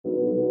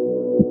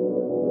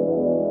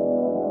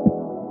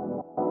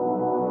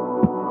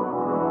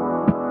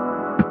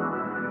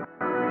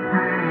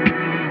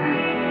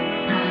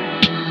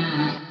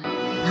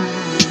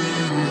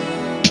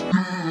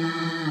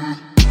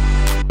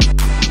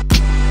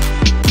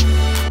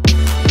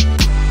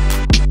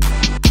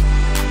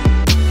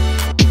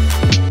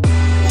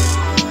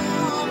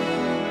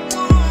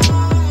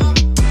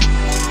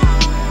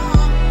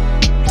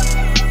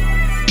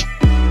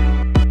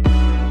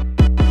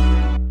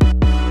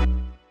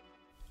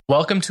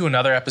Welcome to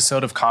another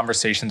episode of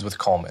Conversations with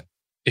Coleman.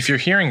 If you're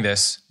hearing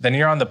this, then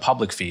you're on the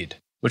public feed,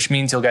 which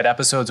means you'll get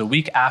episodes a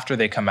week after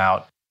they come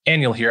out,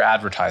 and you'll hear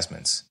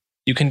advertisements.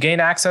 You can gain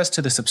access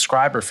to the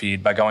subscriber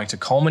feed by going to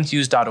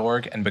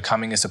colemanhughes.org and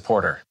becoming a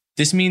supporter.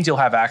 This means you'll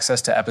have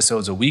access to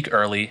episodes a week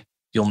early,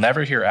 you'll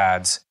never hear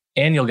ads,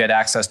 and you'll get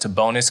access to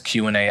bonus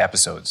Q&A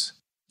episodes.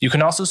 You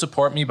can also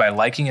support me by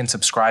liking and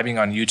subscribing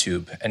on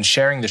YouTube and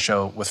sharing the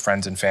show with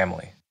friends and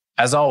family.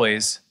 As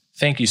always,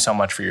 thank you so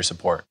much for your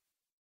support.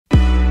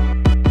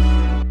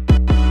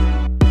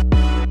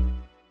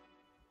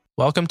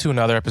 Welcome to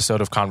another episode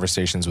of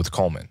Conversations with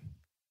Coleman.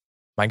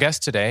 My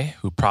guest today,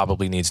 who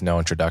probably needs no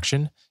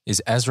introduction,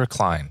 is Ezra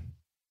Klein.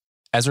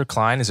 Ezra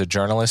Klein is a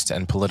journalist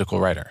and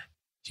political writer.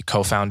 He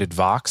co-founded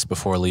Vox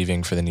before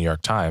leaving for the New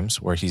York Times,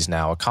 where he's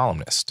now a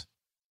columnist.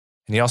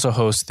 And he also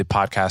hosts the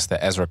podcast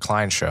The Ezra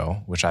Klein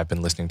Show, which I've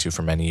been listening to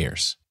for many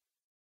years.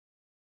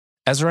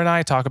 Ezra and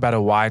I talk about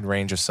a wide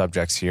range of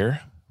subjects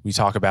here. We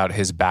talk about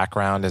his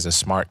background as a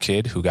smart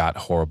kid who got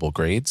horrible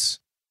grades.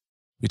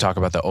 We talk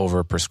about the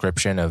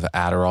overprescription of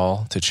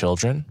Adderall to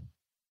children.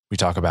 We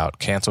talk about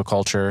cancel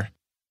culture.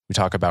 We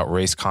talk about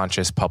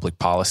race-conscious public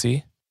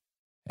policy.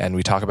 And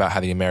we talk about how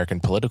the American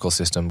political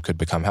system could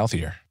become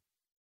healthier.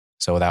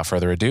 So without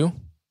further ado,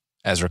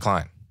 Ezra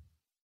Klein.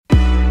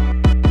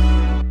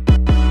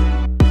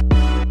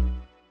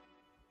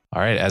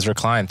 All right, Ezra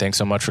Klein, thanks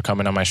so much for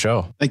coming on my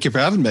show. Thank you for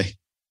having me.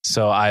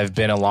 So I've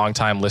been a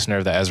longtime listener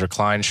of the Ezra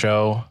Klein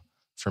Show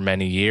for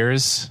many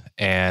years,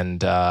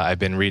 and I've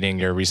been reading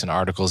your recent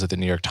articles at the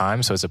New York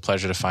Times, so it's a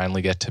pleasure to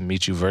finally get to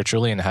meet you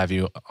virtually and have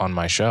you on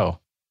my show.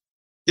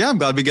 Yeah, I'm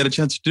glad we get a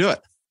chance to do it.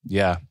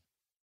 Yeah.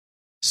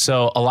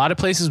 So a lot of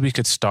places we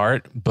could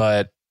start,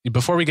 but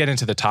before we get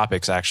into the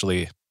topics,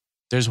 actually,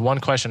 there's one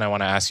question I want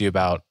to ask you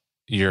about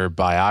your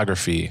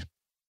biography.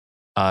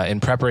 In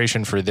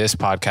preparation for this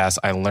podcast,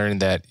 I learned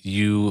that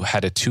you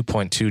had a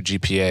 2.2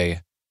 GPA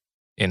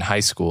in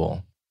high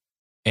school,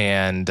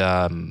 and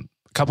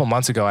a couple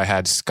months ago, I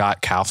had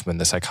Scott Kaufman,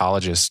 the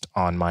psychologist,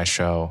 on my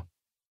show.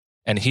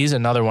 And he's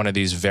another one of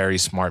these very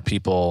smart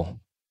people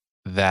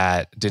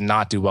that did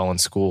not do well in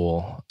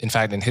school. In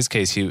fact, in his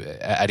case, he,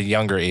 at a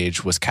younger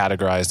age, was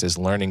categorized as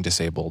learning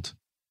disabled.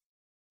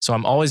 So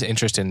I'm always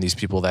interested in these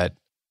people that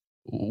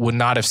would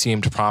not have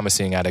seemed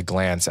promising at a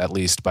glance, at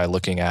least by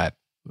looking at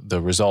the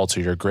results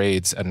or your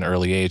grades at an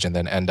early age, and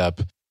then end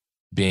up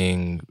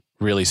being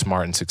really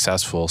smart and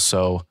successful.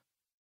 So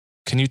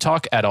can you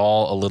talk at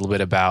all a little bit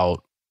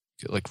about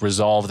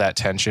resolve that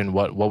tension?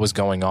 What was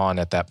going on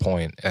at that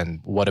point,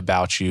 and what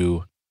about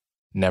you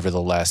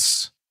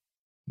nevertheless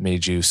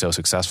made you so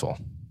successful?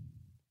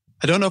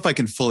 I don't know if I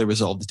can fully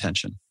resolve the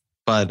tension,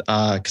 but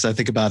because I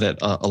think about it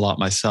a lot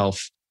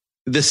myself,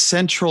 the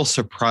central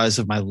surprise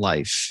of my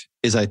life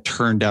is I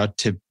turned out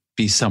to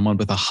be someone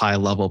with a high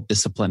level of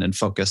discipline and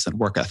focus and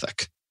work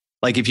ethic.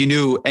 Like if you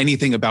knew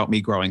anything about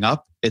me growing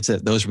up, it's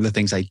that those were the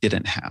things I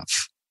didn't have.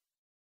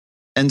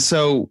 And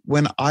so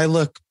when I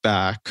look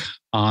back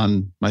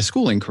on my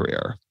schooling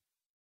career,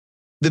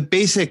 the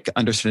basic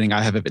understanding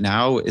I have of it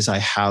now is I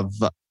have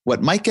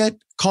what might get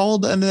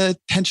called an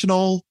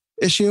attentional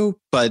issue,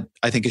 but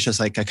I think it's just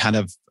like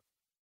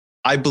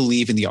I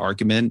believe in the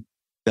argument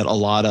that a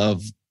lot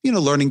of,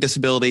 learning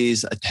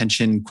disabilities,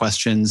 attention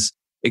questions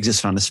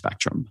exist on a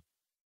spectrum.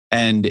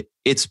 And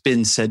it's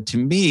been said to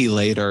me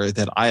later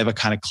that I have a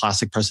kind of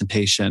classic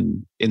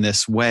presentation in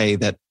this way,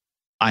 that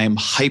I am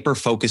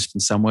hyper-focused in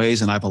some ways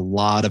and I have a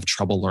lot of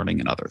trouble learning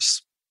in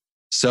others.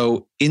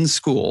 So in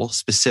school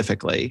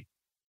specifically,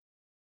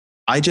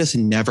 I just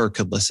never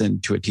could listen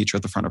to a teacher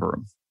at the front of a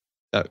room.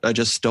 I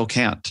just still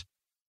can't.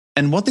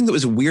 And one thing that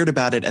was weird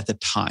about it at the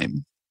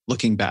time,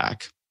 looking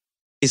back,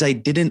 is I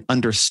didn't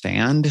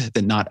understand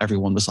that not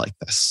everyone was like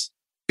this.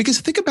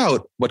 Because think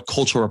about what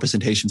cultural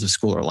representations of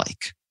school are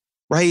like,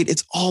 right?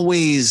 It's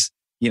always,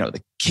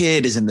 the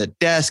kid is in the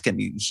desk and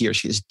he or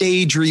she is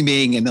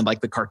daydreaming, and then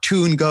the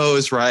cartoon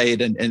goes,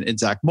 right? And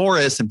Zach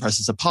Morris and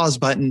presses a pause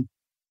button.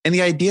 And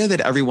the idea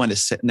that everyone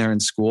is sitting there in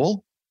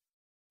school,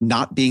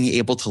 not being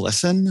able to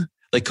listen,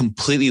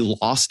 completely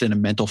lost in a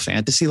mental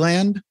fantasy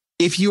land.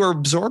 If you are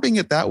absorbing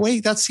it that way,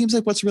 that seems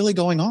like what's really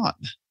going on.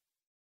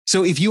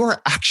 So if you are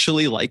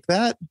actually like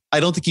that, I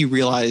don't think you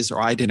realize,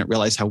 or I didn't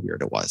realize how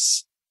weird it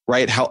was,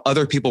 right? How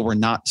other people were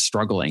not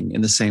struggling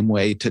in the same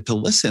way to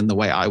listen the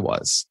way I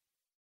was.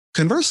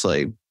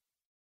 Conversely,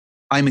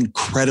 I'm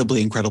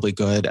incredibly, incredibly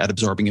good at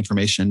absorbing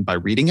information by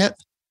reading it.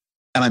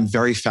 And I'm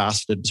very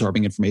fast at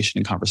absorbing information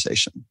in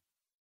conversation.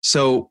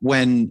 So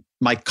when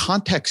my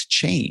context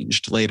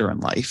changed later in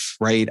life,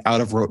 right,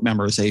 out of rote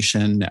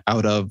memorization,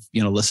 out of,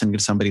 listening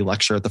to somebody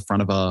lecture at the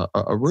front of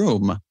a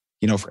room,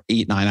 for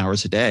 8-9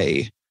 hours a day,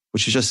 it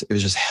was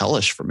just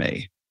hellish for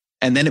me.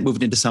 And then it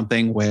moved into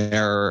something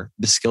where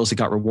the skills that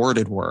got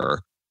rewarded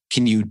were,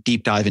 can you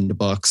deep dive into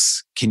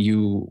books? Can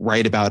you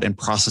write about and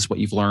process what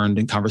you've learned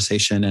in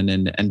conversation and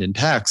in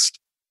text?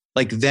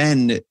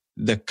 Then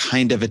the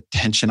kind of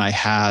attention I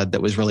had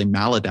that was really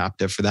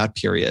maladaptive for that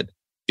period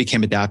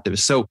became adaptive.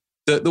 So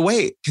the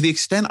way, to the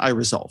extent I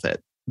resolve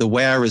it, the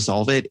way I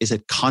resolve it is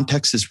that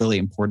context is really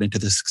important to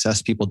the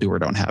success people do or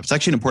don't have. It's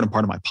actually an important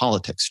part of my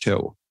politics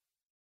too.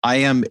 I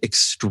am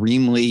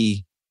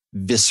extremely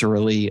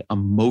viscerally,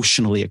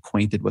 emotionally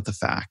acquainted with the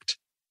fact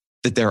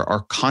that there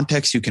are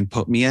contexts you can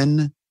put me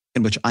in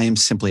which I am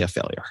simply a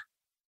failure.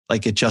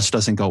 Like it just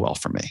doesn't go well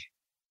for me.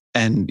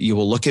 And you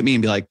will look at me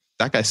and be like,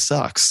 that guy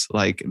sucks.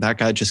 Like that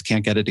guy just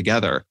can't get it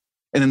together.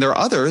 And then there are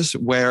others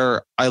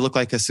where I look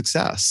like a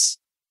success.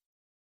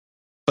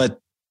 But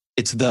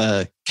it's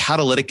the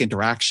catalytic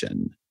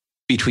interaction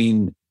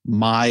between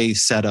my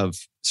set of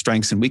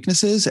strengths and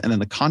weaknesses and then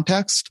the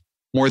context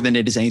more than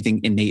it is anything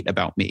innate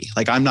about me.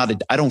 Like I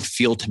don't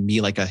feel to me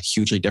like a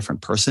hugely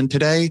different person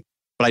today,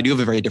 but I do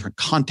have a very different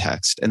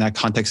context. And that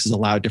context has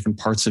allowed different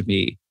parts of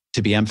me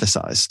to be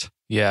emphasized.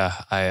 Yeah.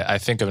 I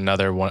think of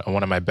another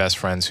one of my best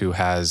friends who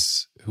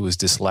is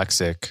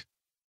dyslexic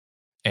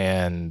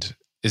and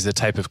is the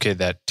type of kid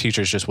that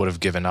teachers just would have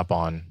given up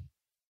on,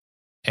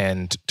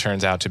 and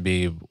turns out to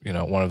be,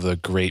 one of the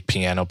great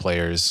piano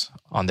players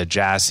on the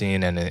jazz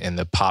scene and in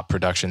the pop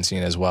production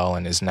scene as well.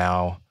 And is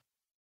now,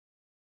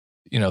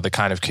 the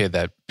kind of kid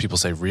that people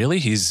say, really,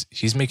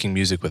 he's making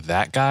music with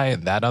that guy,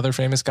 that other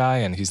famous guy,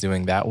 and he's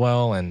doing that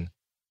well. And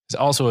he's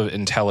also an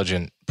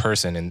intelligent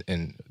person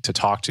to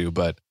talk to,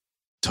 but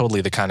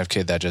totally the kind of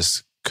kid that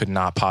just could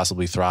not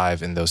possibly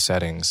thrive in those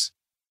settings.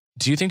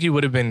 Do you think you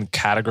would have been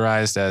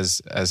categorized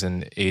as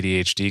an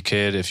ADHD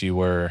kid if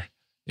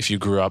you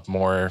grew up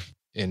more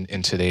in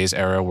today's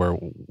era where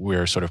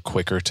we're sort of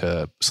quicker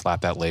to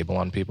slap that label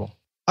on people?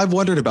 I've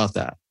wondered about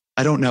that.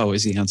 I don't know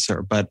is the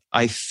answer, but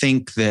I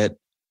think that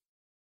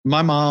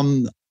my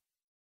mom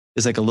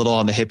is like a little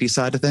on the hippie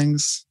side of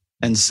things.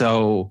 And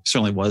so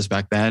certainly was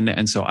back then.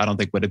 And so I don't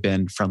think would have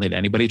been friendly to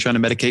anybody trying to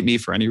medicate me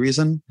for any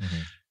reason.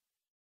 Mm-hmm.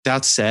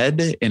 That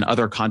said, in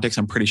other contexts,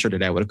 I'm pretty sure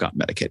today I would have gotten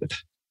medicated.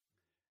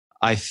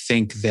 I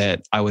think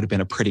that I would have been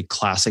a pretty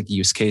classic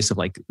use case of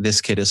like, this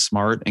kid is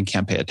smart and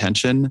can't pay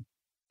attention,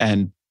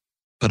 and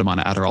put him on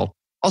Adderall.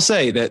 I'll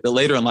say that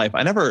later in life,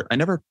 I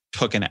never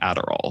took an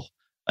Adderall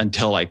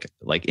until like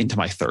into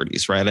my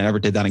 30s, right? I never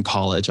did that in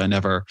college. And I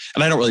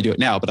don't really do it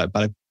now, but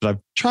I've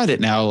tried it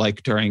now,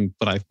 like during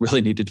when I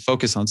really needed to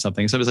focus on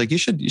something. So I was like, you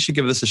should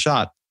give this a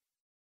shot.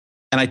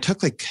 And I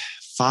took like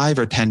 5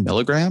 or 10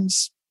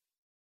 milligrams.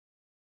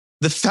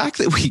 The fact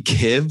that we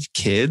give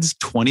kids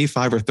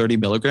 25 or 30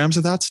 milligrams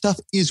of that stuff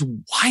is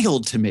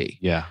wild to me.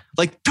 Yeah.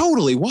 Like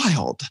totally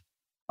wild.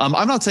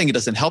 I'm not saying it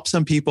doesn't help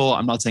some people.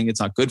 I'm not saying it's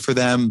not good for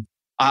them.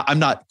 I'm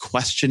not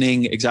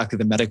questioning exactly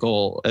the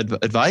medical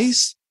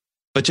advice,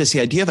 but just the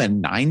idea of a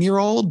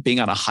 9-year-old being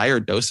on a higher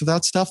dose of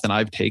that stuff than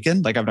I've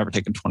taken, like I've never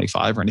taken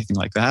 25 or anything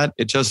like that.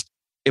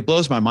 It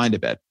blows my mind a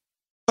bit.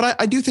 But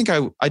I do think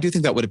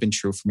that would have been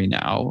true for me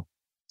now.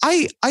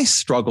 I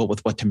struggle with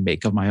what to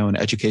make of my own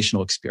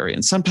educational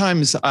experience.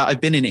 Sometimes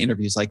I've been in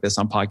interviews like this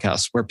on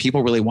podcasts where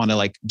people really want to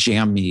like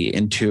jam me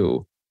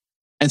into,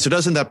 and so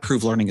doesn't that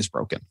prove learning is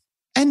broken?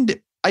 And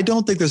I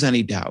don't think there's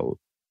any doubt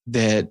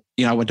that,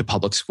 I went to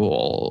public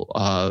school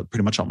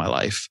pretty much all my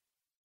life.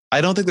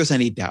 I don't think there's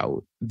any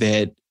doubt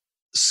that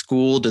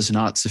school does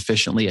not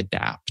sufficiently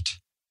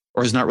adapt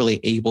or is not really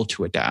able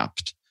to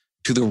adapt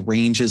to the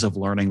ranges of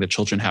learning that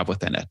children have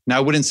within it. Now, I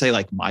wouldn't say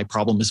like my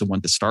problem is the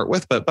one to start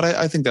with, but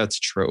I think that's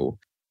true.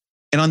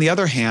 And on the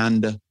other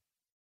hand,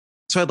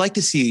 so I'd like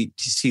to see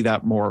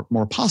that more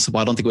possible.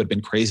 I don't think it would have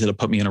been crazy to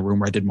put me in a room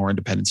where I did more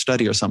independent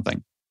study or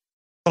something.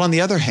 But on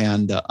the other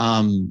hand,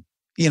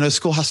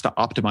 school has to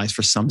optimize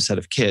for some set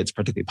of kids,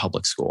 particularly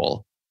public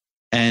school.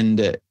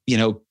 And,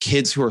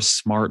 kids who are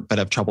smart but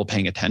have trouble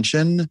paying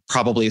attention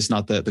probably is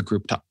not the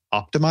group to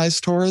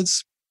optimize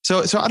towards.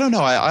 So I don't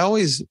know.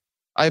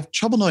 I have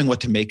trouble knowing what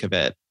to make of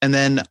it. And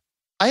then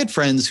I had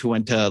friends who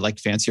went to like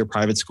fancier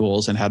private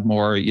schools and had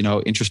more,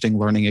 interesting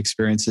learning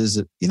experiences,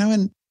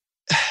 and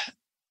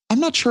I'm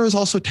not sure it's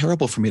also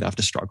terrible for me to have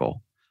to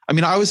struggle. I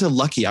mean, I was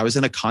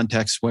in a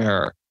context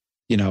where,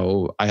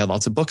 I had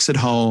lots of books at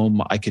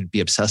home. I could be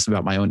obsessed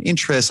about my own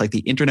interests. Like the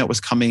internet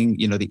was coming,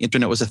 the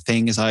internet was a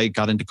thing as I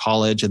got into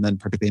college and then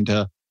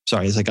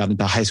as I got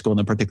into high school and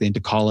then particularly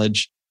into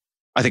college.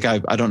 I think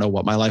I don't know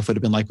what my life would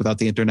have been like without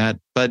the internet,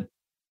 but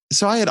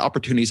so I had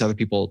opportunities other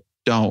people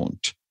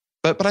don't.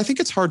 But I think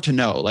it's hard to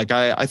know. Like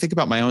I think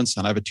about my own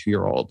son. I have a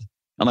 2-year-old,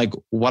 and like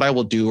what I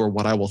will do or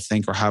what I will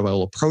think or how I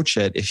will approach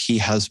it if he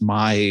has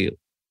my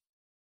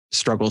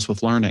struggles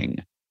with learning.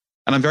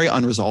 And I'm very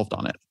unresolved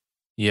on it.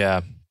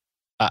 Yeah.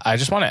 I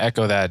just want to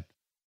echo that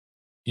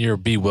your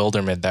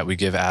bewilderment that we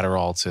give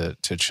Adderall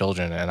to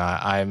children. And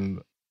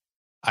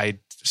I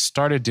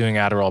started doing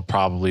Adderall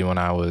probably when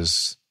I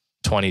was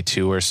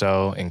 22 or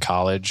so in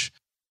college.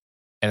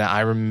 And I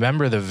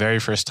remember the very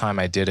first time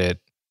I did it,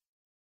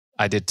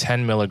 I did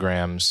 10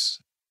 milligrams.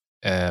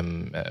 I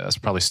was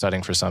probably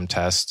studying for some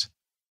test.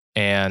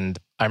 And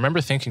I remember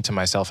thinking to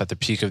myself at the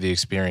peak of the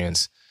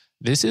experience,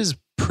 this is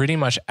pretty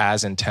much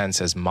as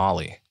intense as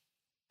Molly,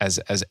 as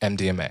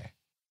MDMA.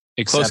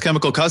 Close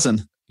chemical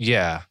cousin.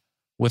 Yeah.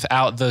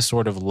 Without the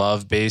sort of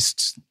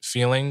love-based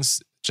feelings,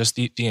 just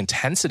the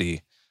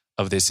intensity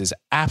of this is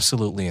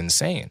absolutely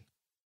insane.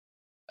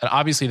 And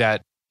obviously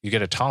that you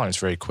get a tolerance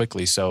very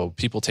quickly. So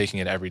people taking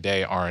it every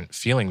day aren't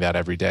feeling that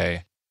every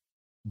day.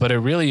 But it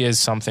really is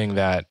something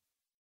that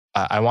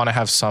I want to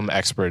have some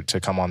expert to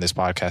come on this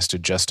podcast to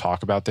just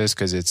talk about this,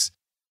 because it's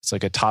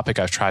like a topic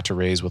I've tried to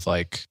raise with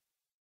like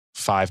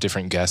 5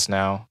 different guests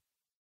now.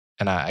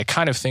 And I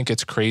kind of think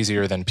it's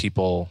crazier than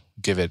people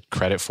give it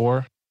credit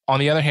for. On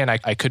the other hand,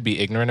 I could be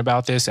ignorant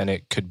about this, and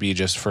it could be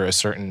just for a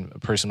certain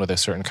person with a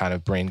certain kind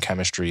of brain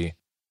chemistry,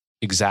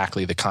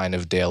 exactly the kind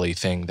of daily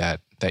thing that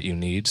you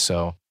need.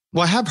 So,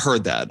 well, I have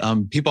heard that.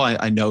 People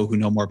I know who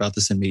know more about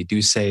this than me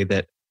do say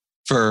that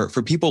for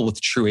people with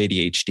true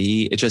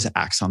ADHD, it just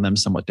acts on them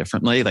somewhat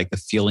differently. Like the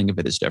feeling of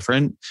it is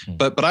different.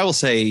 But I will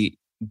say,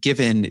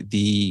 given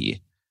the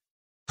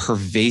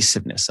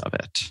pervasiveness of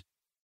it,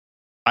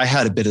 I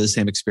had a bit of the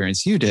same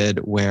experience you did,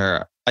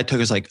 where I took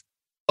it as like,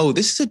 oh,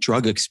 this is a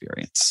drug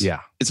experience. Yeah.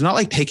 It's not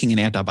like taking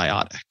an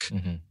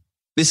antibiotic.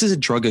 This is a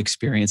drug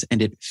experience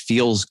and it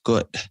feels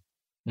good.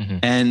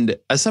 And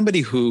as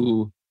somebody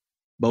who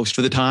most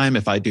of the time,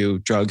 if I do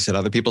drugs that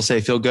other people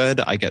say feel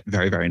good, I get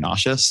very, very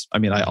nauseous. I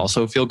mean, I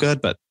also feel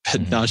good, but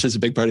nausea is a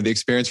big part of the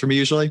experience for me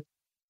usually.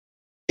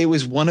 It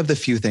was one of the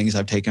few things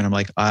I've taken. I'm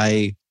like,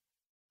 I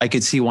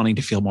could see wanting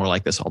to feel more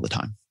like this all the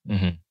time.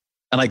 And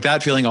like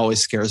that feeling always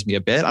scares me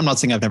a bit. I'm not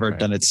saying I've never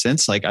done it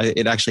since. Like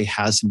it actually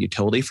has some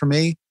utility for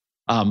me.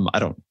 I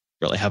don't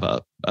really have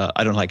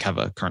I don't have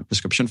a current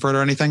prescription for it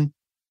or anything,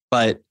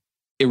 but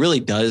it really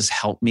does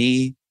help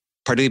me,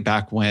 particularly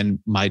back when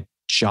my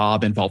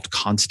job involved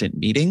constant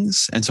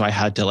meetings. And so I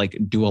had to like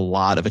do a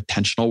lot of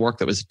attentional work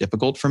that was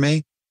difficult for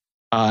me.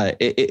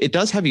 It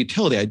does have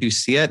utility. I do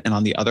see it. And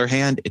on the other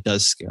hand, it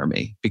does scare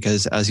me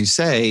because, as you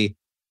say,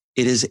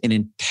 it is an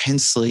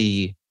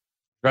intensely,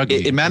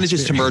 it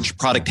manages to merge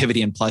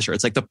productivity and pleasure.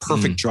 It's like the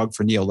perfect drug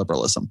for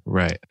neoliberalism.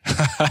 Right.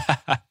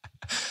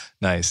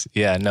 Nice.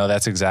 Yeah, no,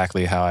 that's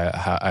exactly how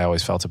I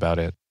always felt about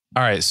it.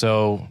 All right.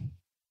 So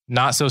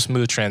not so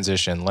smooth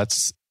transition.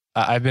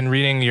 I've been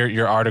reading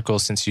your article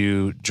since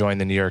you joined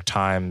the New York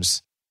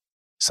Times,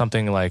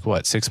 something like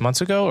 6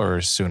 months ago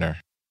or sooner?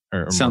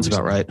 Or Sounds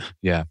about right.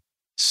 Yeah.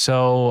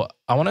 So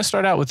I want to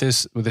start out with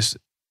this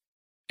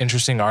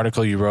interesting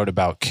article you wrote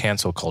about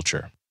cancel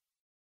culture.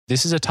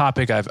 This is a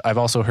topic I've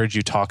also heard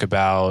you talk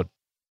about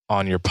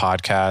on your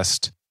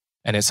podcast,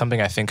 and it's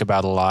something I think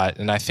about a lot.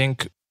 And I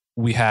think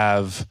we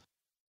have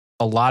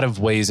a lot of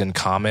ways in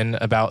common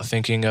about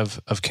thinking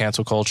of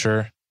cancel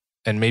culture,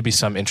 and maybe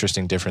some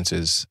interesting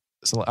differences.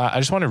 So I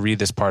just want to read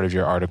this part of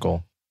your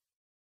article.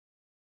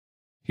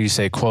 You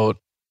say, quote,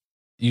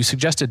 "You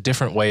suggest a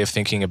different way of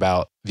thinking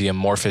about the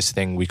amorphous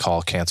thing we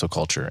call cancel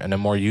culture, and a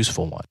more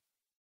useful one.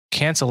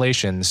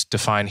 Cancellations,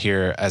 defined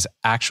here as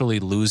actually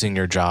losing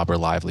your job or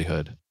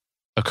livelihood,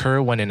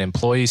 occur when an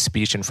employee's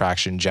speech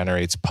infraction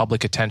generates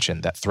public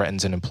attention that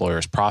threatens an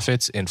employer's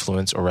profits,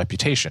 influence, or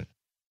reputation.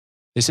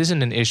 This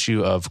isn't an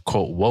issue of,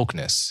 quote,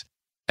 wokeness,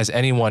 as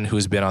anyone who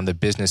has been on the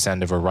business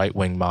end of a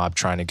right-wing mob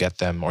trying to get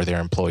them or their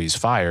employees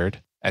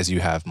fired, as you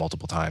have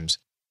multiple times,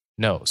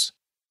 knows.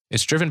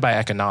 It's driven by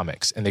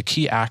economics, and the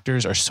key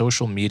actors are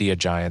social media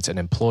giants and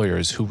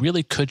employers who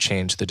really could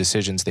change the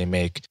decisions they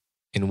make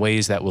in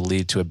ways that will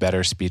lead to a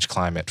better speech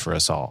climate for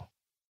us all."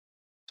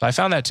 So I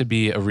found that to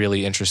be a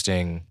really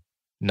interesting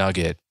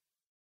nugget.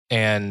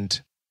 And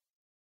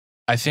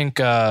I think,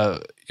 I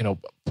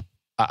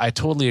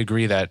totally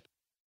agree that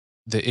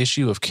the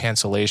issue of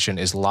cancellation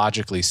is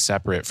logically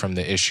separate from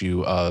the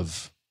issue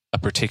of a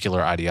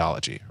particular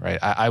ideology, right?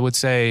 I would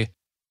say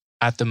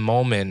at the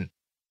moment,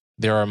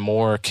 there are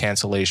more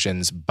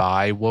cancellations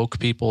by woke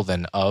people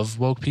than of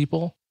woke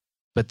people.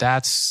 But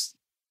that's,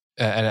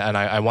 and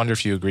I wonder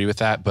if you agree with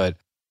that, but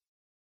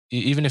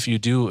even if you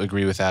do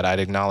agree with that, I'd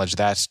acknowledge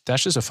that's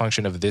just a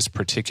function of this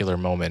particular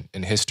moment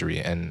in history.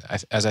 And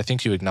as I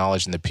think you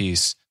acknowledged in the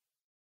piece,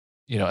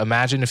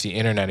 imagine if the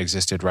internet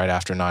existed right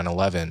after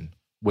 9/11,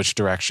 which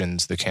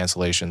directions the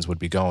cancellations would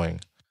be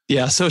going.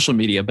 Yeah, social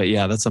media. But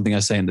yeah, that's something I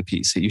say in the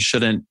piece. That you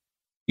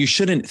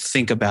shouldn't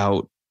think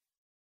about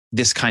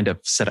this kind of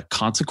set of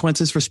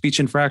consequences for speech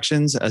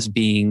infractions as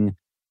being,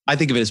 I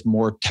think of it as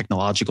more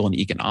technological and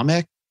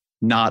economic,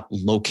 not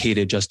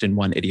located just in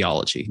one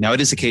ideology. Now,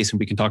 it is the case, and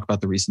we can talk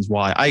about the reasons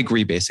why. I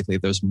agree, basically,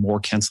 there's more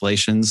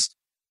cancellations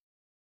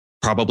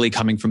probably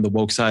coming from the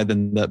woke side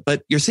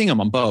but you're seeing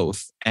them on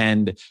both,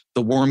 and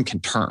the worm can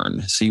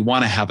turn. So you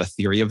want to have a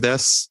theory of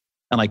this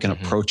and like an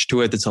approach to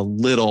it that's a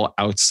little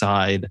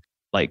outside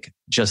like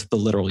just the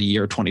literal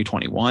year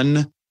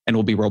 2021, and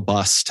will be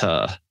robust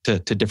to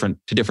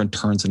different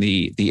turns in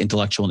the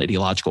intellectual and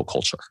ideological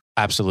culture.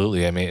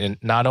 Absolutely. I mean,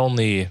 not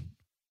only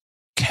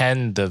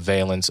can the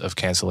valence of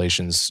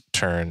cancellations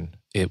turn,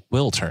 it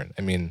will turn.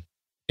 I mean,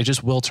 it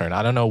just will turn.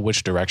 I don't know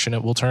which direction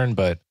it will turn,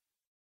 but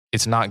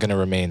it's not going to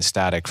remain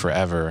static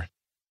forever.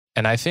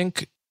 And I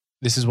think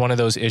this is one of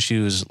those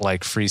issues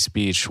like free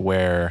speech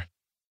where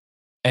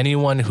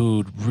anyone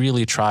who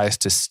really tries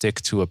to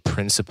stick to a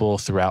principle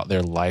throughout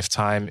their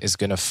lifetime is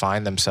going to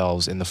find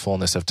themselves in the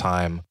fullness of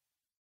time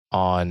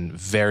on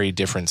very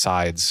different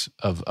sides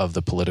of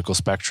the political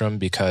spectrum,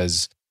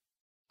 because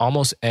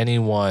almost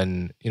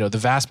anyone, the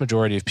vast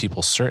majority of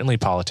people, certainly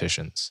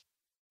politicians,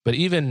 but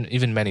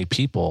even many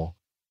people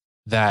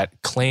that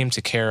claim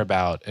to care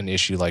about an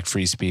issue like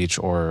free speech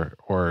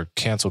or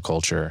cancel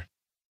culture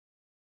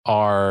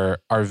are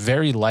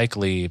very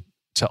likely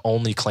to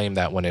only claim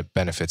that when it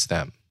benefits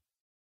them.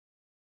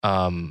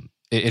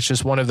 It's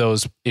just one of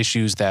those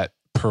issues that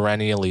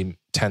perennially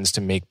tends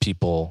to make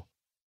people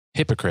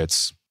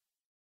hypocrites.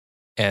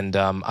 And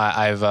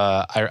I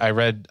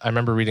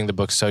remember reading the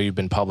book "So You've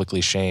Been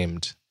Publicly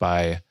Shamed"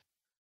 by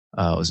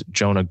was it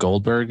Jonah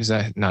Goldberg? Is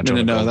that not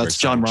Jonah? No, Goldberg, that's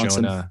John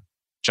Ronson.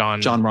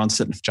 John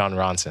Ronson. John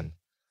Ronson.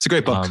 It's a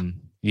great book.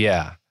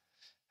 Yeah,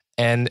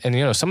 and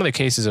some of the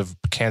cases of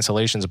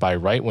cancellations by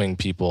right wing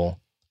people,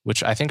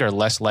 which I think are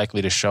less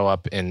likely to show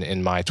up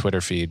in my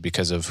Twitter feed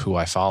because of who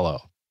I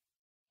follow,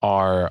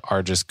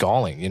 are just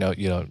galling.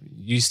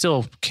 You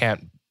still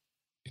can't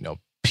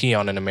pee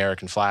on an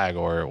American flag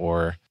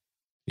or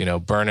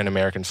burn an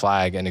American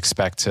flag and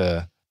expect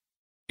to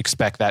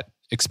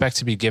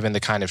be given the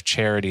kind of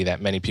charity that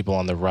many people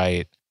on the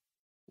right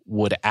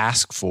would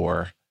ask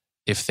for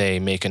if they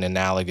make an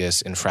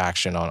analogous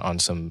infraction on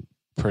some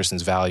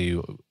person's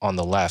value on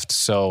the left.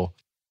 So,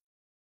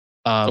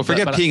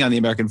 forget peeing on the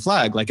American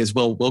flag. Like as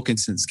Will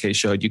Wilkinson's case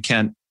showed, you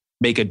can't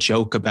make a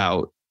joke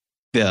about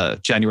the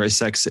January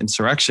 6th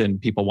insurrection,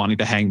 people wanting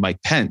to hang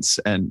Mike Pence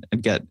and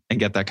get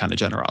that kind of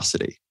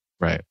generosity.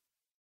 Right.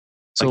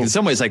 So in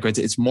some ways, like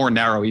it's more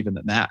narrow even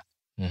than that.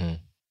 Mm-hmm.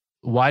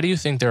 Why do you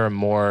think there are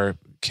more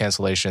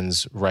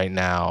cancellations right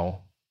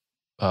now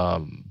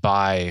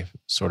by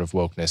sort of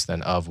wokeness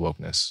than of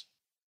wokeness?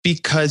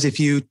 Because if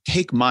you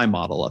take my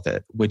model of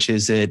it, which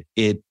is it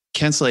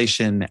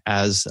cancellation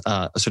as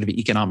a sort of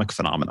economic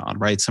phenomenon,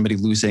 right? Somebody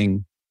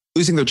losing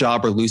their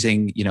job or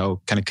losing,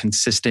 kind of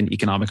consistent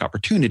economic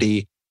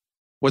opportunity.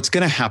 What's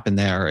going to happen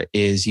there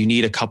is you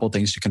need a couple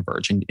things to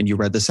converge, and you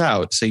read this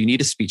out. So you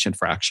need a speech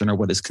infraction, or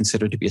what is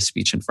considered to be a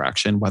speech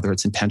infraction, whether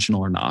it's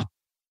intentional or not.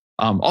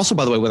 Also,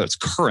 by the way, whether it's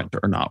current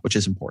or not, which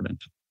is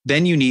important.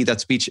 Then you need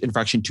that speech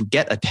infraction to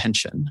get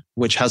attention,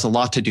 which has a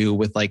lot to do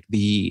with like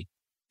the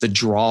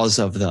draws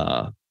of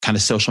the kind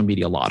of social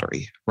media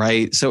lottery,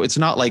 right? So it's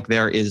not like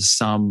there is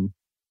some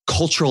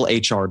cultural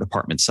HR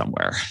department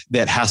somewhere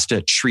that has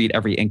to treat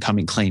every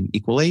incoming claim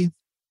equally.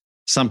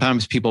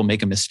 Sometimes people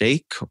make a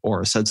mistake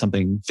or said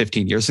something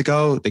 15 years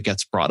ago that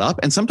gets brought up,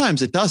 and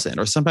sometimes it doesn't,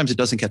 or sometimes it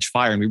doesn't catch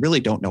fire, and we really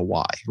don't know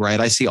why,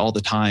 right? I see all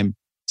the time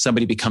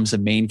somebody becomes a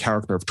main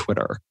character of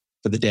Twitter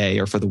for the day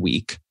or for the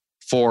week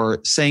for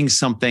saying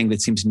something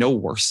that seems no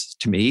worse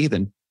to me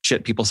than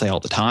shit people say all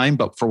the time.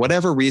 But for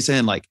whatever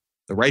reason, like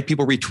the right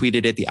people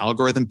retweeted it, the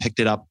algorithm picked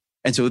it up.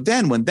 And so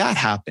then when that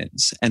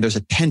happens and there's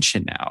a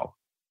tension now,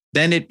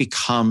 then it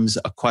becomes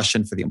a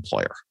question for the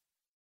employer,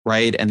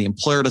 right? And the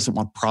employer doesn't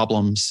want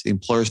problems. The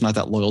employer's not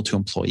that loyal to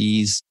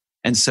employees.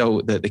 And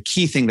so the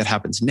key thing that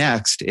happens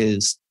next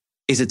is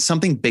it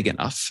something big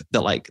enough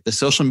that like the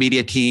social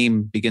media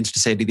team begins to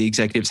say to the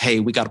executives, hey,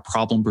 we got a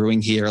problem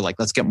brewing here. Like,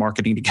 let's get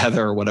marketing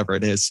together or whatever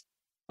it is.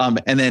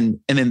 And then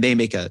they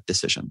make a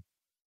decision.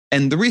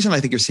 And the reason I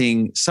think you're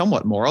seeing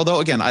somewhat more, although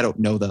again, I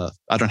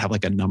don't have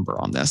like a number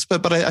on this,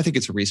 but I think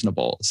it's a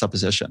reasonable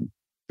supposition.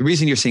 The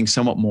reason you're seeing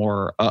somewhat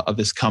more of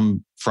this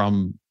come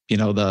from,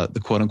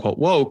 the quote unquote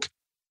woke,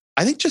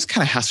 I think just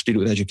kind of has to do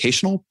with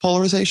educational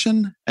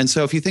polarization. And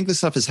so if you think this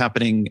stuff is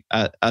happening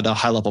at a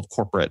high level of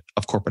corporate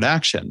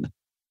action,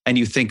 and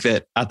you think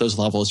that at those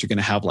levels, you're going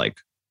to have like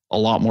a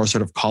lot more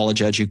sort of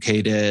college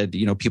educated,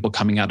 people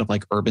coming out of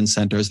like urban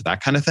centers,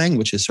 that kind of thing,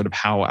 which is sort of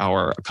how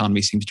our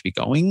economy seems to be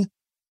going,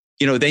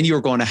 then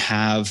you're going to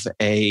have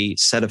a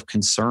set of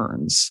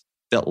concerns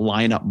that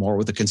line up more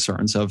with the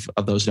concerns of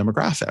those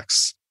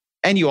demographics.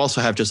 And you also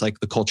have just like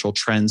the cultural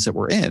trends that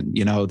we're in,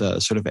 the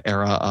sort of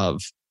era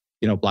of,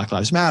 Black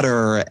Lives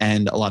Matter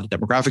and a lot of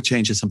demographic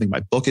change is something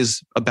my book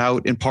is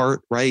about in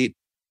part, right?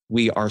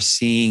 We are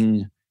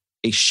seeing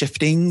a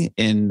shifting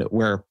in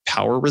where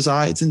power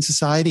resides in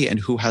society and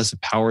who has the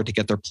power to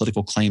get their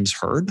political claims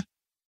heard.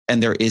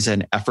 And there is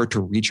an effort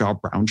to redraw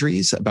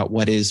boundaries about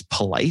what is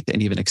polite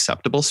and even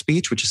acceptable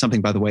speech, which is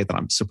something, by the way, that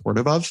I'm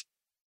supportive of.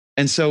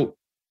 And so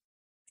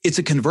it's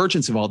a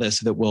convergence of all this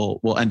that will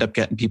end up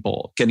getting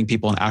people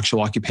in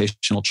actual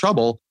occupational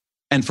trouble.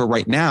 And for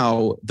right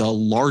now, the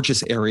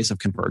largest areas of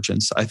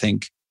convergence, I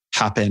think,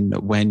 happen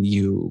when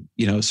you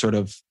sort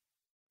of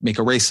make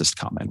a racist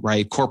comment,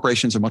 right?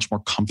 Corporations are much more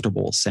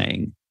comfortable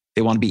saying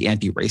they want to be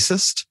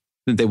anti-racist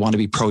than they want to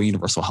be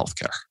pro-universal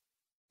healthcare,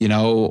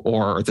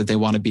 or that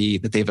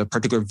they have a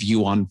particular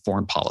view on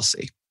foreign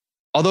policy.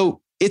 Although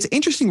it's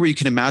interesting where you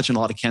can imagine a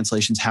lot of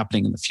cancellations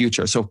happening in the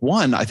future. So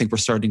one, I think we're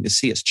starting to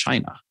see is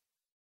China.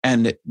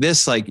 And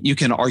this, like, you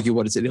can argue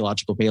what its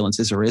ideological valence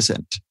is or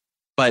isn't.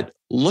 But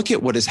look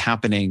at what is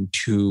happening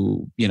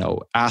to,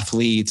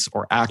 athletes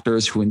or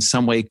actors who in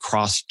some way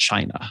cross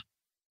China.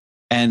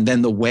 And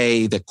then the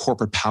way that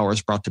corporate power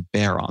is brought to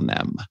bear on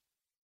them.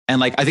 And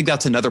like, I think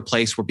that's another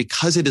place where,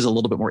 because it is a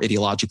little bit more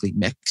ideologically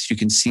mixed, you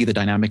can see the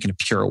dynamic in a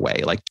pure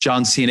way. Like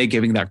John Cena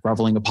giving that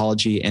groveling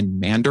apology in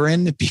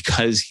Mandarin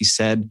because he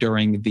said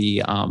during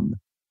the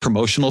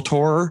promotional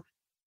tour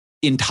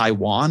in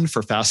Taiwan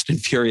for Fast and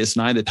Furious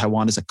 9, that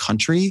Taiwan is a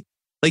country.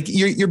 Like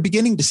you're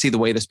beginning to see the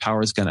way this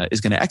power is gonna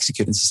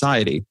execute in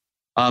society.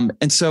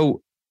 And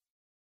so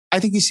I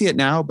think you see it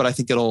now, but I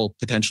think it'll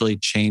potentially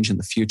change in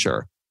the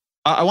future.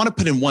 I want to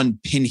put in one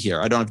pin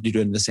here. I don't have to do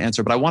it in this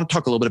answer, but I want to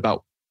talk a little bit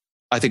about,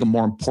 I think, a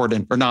more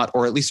important or not,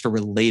 or at least a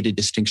related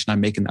distinction I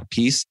make in that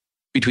piece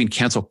between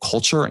cancel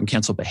culture and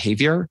cancel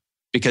behavior,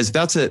 because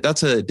that's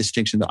a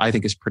distinction that I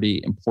think is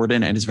pretty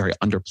important and is very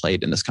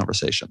underplayed in this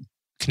conversation.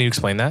 Can you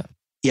explain that?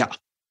 Yeah.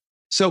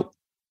 So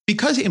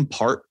because in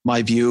part,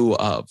 my view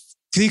of,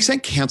 to the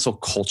extent cancel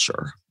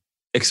culture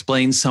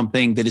explains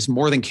something that is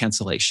more than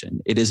cancellation,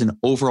 it is an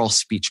overall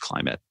speech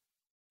climate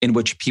in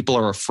which people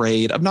are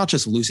afraid of not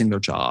just losing their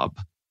job,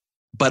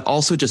 but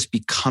also just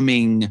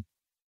becoming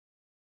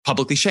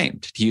publicly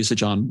shamed, to use the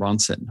Jon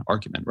Ronson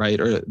argument, right?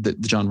 Or the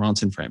Jon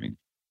Ronson framing.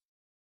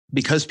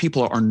 Because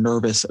people are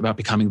nervous about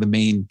becoming the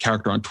main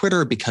character on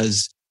Twitter,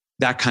 because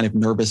that kind of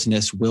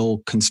nervousness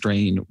will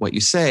constrain what you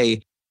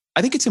say,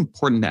 I think it's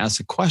important to ask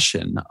the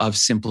question of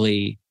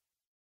simply,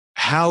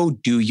 how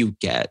do you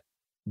get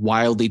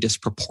wildly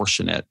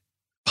disproportionate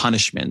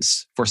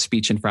punishments for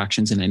speech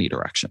infractions in any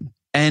direction?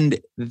 And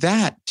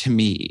that to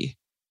me,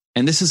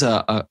 and this is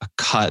a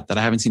cut that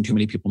I haven't seen too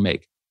many people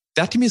make,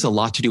 that to me has a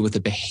lot to do with the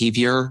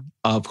behavior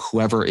of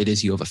whoever it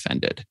is you have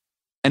offended.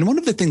 And one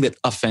of the things that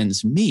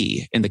offends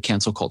me in the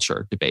cancel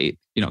culture debate,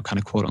 kind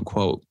of quote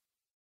unquote,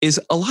 is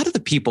a lot of the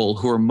people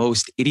who are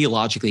most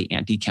ideologically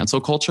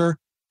anti-cancel culture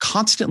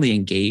constantly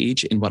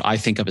engage in what I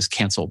think of as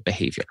cancel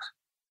behavior.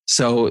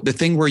 So the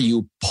thing where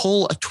you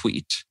pull a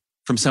tweet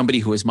from somebody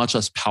who is much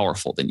less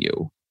powerful than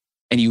you,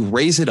 and you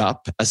raise it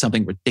up as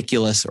something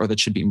ridiculous or that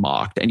should be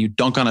mocked, and you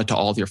dunk on it to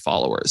all of your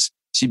followers.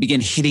 So you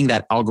begin hitting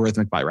that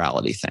algorithmic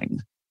virality thing.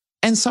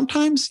 And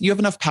sometimes you have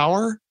enough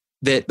power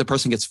that the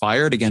person gets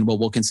fired. Again, Will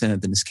Wilkinson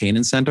at the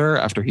Niskanen Center,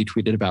 after he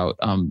tweeted about,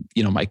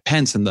 Mike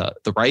Pence and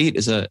the right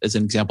is an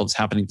example that's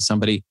happening to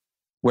somebody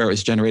where it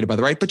was generated by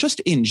the right. But just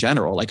in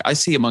general, like I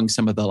see among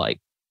some of the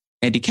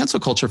anti-cancel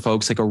culture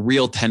folks, like a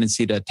real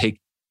tendency to take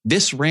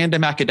this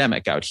random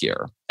academic out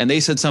here, and they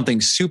said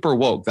something super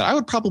woke that I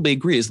would probably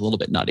agree is a little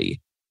bit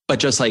nutty, but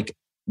just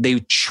they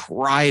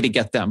try to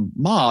get them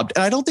mobbed.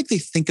 And I don't think they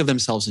think of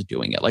themselves as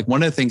doing it. Like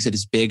one of the things that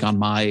is big on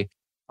my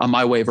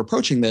way of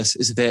approaching this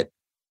is that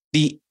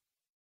the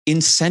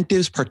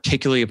incentives,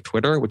 particularly of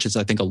Twitter, which is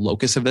I think a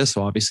locus of this,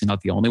 so obviously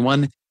not the only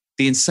one,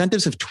 the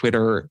incentives of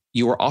Twitter,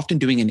 you are often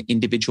doing an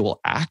individual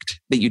act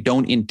that you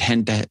don't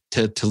intend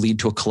to lead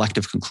to a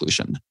collective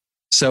conclusion.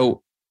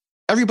 So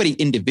everybody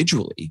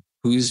individually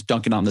who's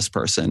dunking on this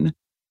person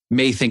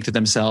may think to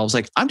themselves,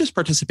 I'm just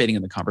participating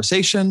in the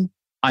conversation.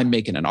 I'm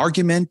making an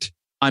argument.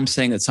 I'm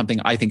saying that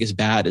something I think is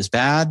bad is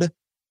bad.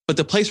 But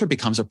the place where it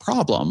becomes a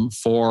problem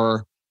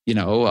for,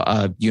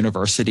 a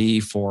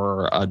university,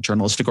 for a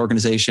journalistic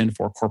organization,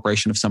 for a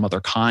corporation of some other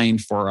kind,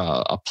 for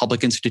a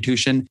public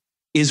institution,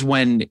 is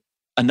when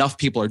enough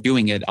people are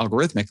doing it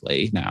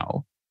algorithmically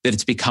now that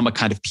it's become a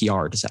kind of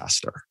PR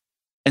disaster.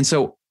 And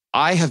so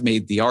I have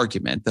made the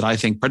argument that I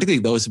think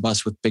particularly those of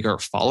us with bigger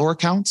follower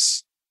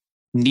counts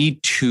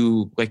need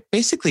to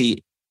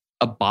basically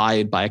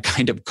abide by a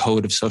kind of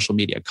code of social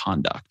media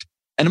conduct.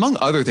 And among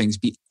other things,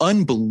 be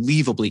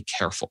unbelievably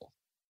careful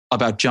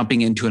about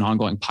jumping into an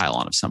ongoing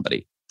pile-on of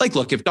somebody.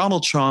 Look, if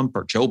Donald Trump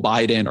or Joe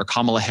Biden or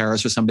Kamala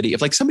Harris or somebody,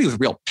 if somebody with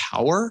real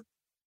power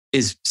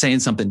is saying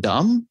something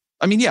dumb,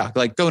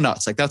 go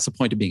nuts. That's the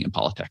point of being in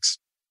politics.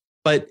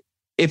 But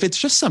if it's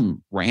just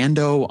some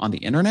rando on the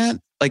internet,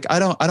 I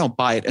don't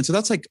buy it. And so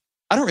that's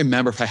I don't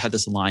remember if I had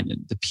this line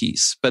in the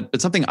piece,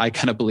 but something I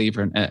kind of believe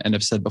and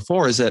have said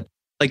before is that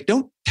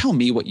don't tell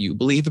me what you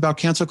believe about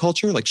cancel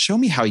culture. Show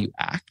me how you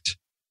act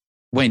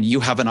when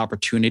you have an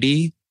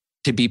opportunity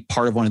to be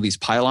part of one of these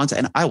pylons,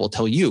 and I will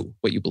tell you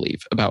what you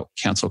believe about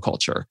cancel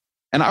culture.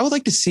 And I would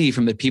like to see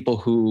from the people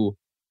who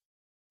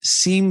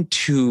seem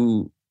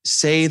to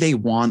say they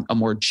want a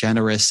more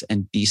generous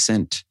and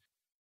decent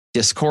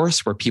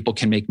discourse where people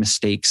can make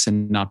mistakes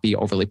and not be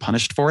overly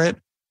punished for it.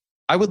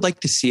 I would like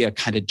to see a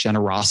kind of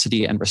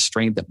generosity and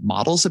restraint that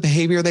models the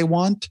behavior they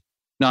want,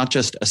 not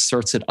just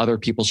asserts that other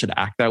people should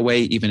act that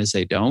way, even as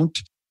they don't.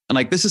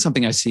 And this is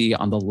something I see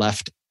on the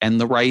left and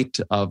the right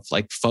of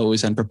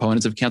foes and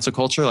proponents of cancel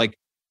culture.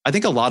 I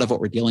think a lot of what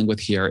we're dealing with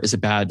here is a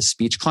bad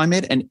speech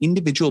climate, and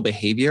individual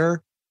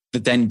behavior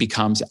that then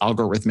becomes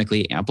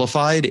algorithmically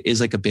amplified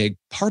is a big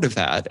part of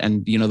that.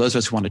 And, those of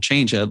us who want to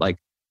change it,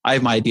 I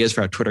have my ideas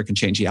for how Twitter can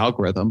change the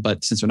algorithm,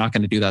 but since we're not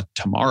going to do that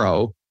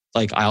tomorrow,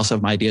 I also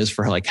have my ideas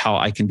for how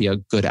I can be a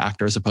good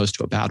actor as opposed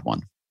to a bad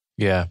one.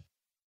 Yeah.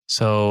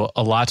 So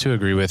a lot to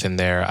agree with in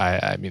there.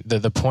 I mean,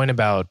 the point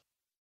about,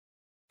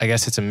 I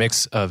guess it's a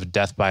mix of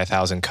death by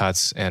 1,000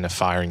 cuts and a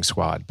firing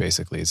squad,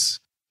 basically. It's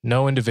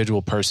no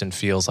individual person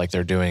feels like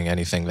they're doing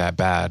anything that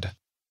bad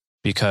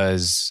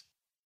because,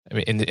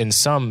 in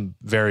some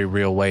very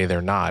real way,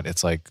 they're not.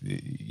 It's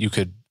you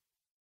could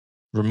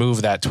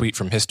remove that tweet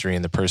from history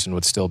and the person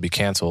would still be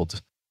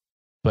canceled.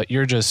 But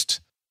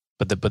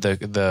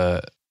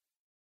the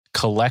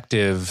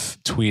collective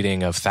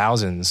tweeting of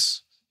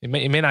thousands, it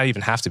may not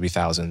even have to be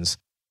thousands,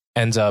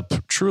 ends up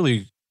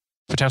truly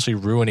potentially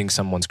ruining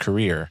someone's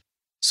career.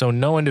 So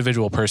no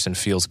individual person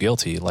feels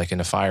guilty like in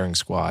a firing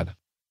squad,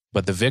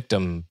 but the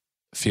victim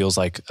feels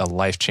like a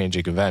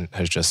life-changing event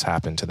has just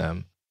happened to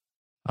them.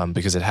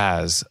 Because it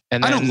has.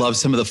 And then, I don't love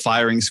some of the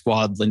firing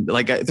squad.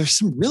 There's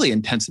some really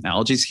intense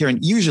analogies here.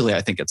 And usually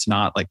I think it's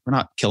not like, we're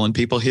not killing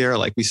people here.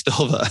 Like we still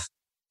have a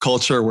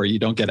culture where you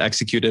don't get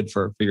executed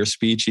for your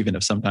speech, even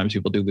if sometimes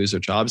people do lose their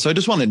jobs. So I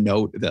just want to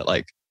note that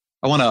I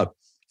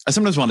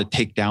sometimes want to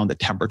take down the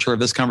temperature of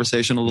this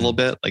conversation a little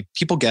bit. Like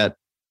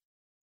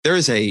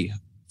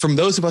from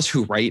those of us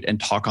who write and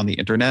talk on the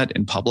internet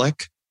in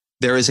public,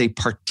 there is a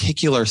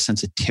particular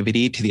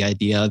sensitivity to the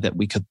idea that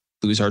we could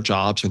lose our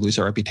jobs or lose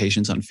our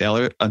reputations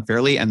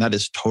unfairly. And that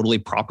is totally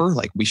proper.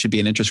 Like we should be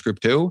an interest group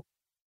too.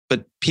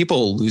 But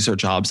people lose their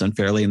jobs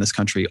unfairly in this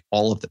country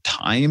all of the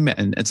time.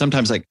 And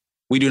sometimes like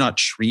we do not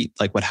treat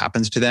like what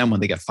happens to them when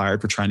they get fired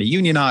for trying to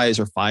unionize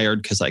or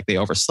fired because like they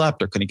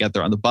overslept or couldn't get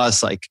there on the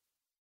bus. Like,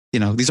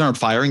 these aren't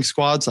firing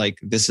squads. Like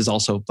this is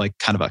also like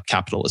kind of a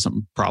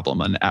capitalism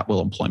problem, an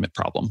at-will employment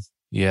problem.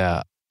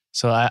 Yeah.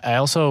 So I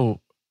also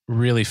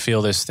really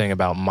feel this thing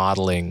about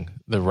modeling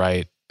the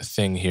right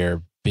thing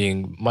here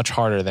being much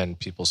harder than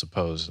people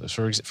suppose.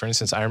 For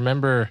instance, I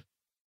remember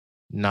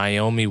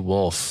Naomi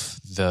Wolf,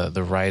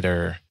 the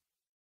writer,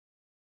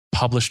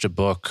 published a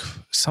book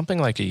something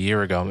like a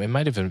year ago. It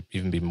might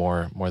even be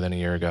more than a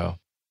year ago.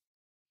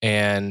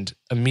 And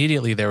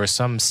immediately there was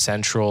some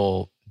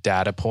central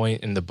data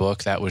point in the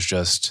book that was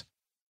just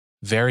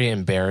very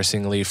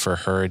embarrassingly for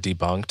her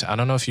debunked. I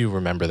don't know if you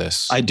remember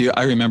this. I do.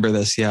 I remember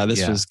this. Yeah. It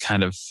was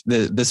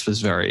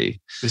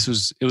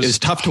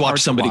tough to watch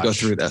somebody go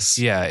through this.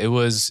 Yeah.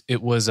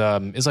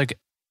 It's like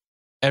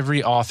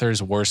every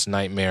author's worst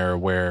nightmare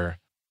where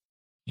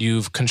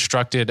you've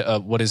constructed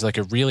what is like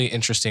a really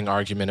interesting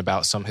argument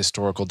about some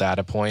historical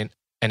data point.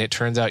 And it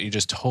turns out you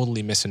just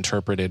totally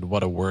misinterpreted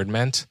what a word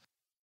meant.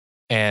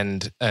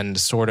 And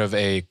sort of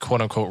a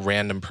quote unquote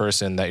random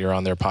person that you're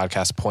on their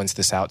podcast points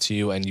this out to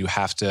you, and you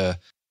have to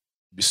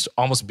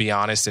almost be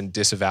honest and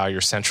disavow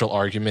your central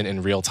argument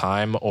in real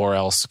time or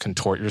else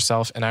contort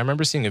yourself. And I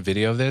remember seeing a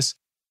video of this,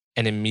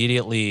 and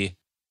immediately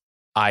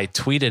I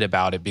tweeted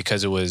about it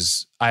because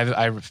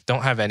I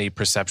don't have any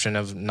perception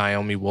of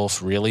Naomi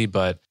Wolf really,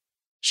 but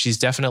she's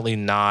definitely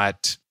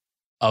not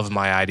of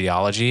my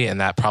ideology,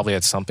 and that probably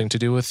had something to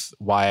do with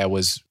why I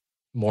was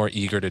more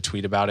eager to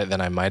tweet about it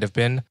than I might have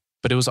been.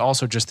 But it was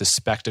also just the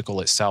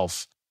spectacle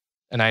itself.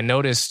 And I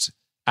noticed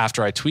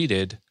after I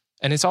tweeted,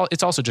 and it's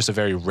also just a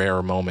very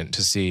rare moment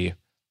to see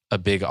a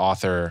big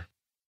author.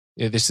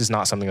 This is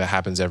not something that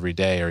happens every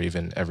day or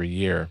even every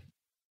year.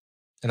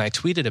 And I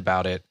tweeted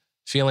about it,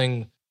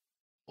 feeling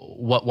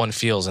what one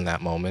feels in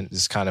that moment,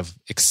 this kind of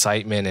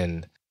excitement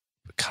and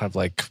kind of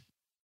like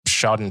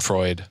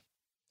schadenfreude,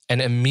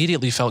 and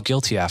immediately felt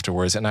guilty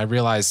afterwards. And I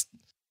realized,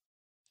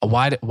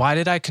 why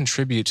did I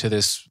contribute to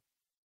this?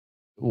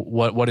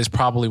 What is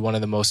probably one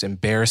of the most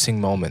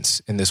embarrassing moments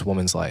in this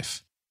woman's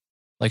life?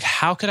 Like,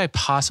 how could I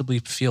possibly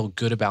feel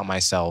good about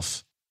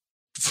myself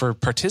for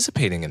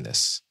participating in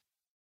this?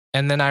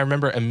 And then I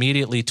remember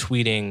immediately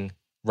tweeting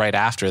right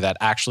after that,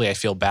 actually, I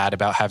feel bad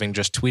about having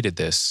just tweeted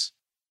this.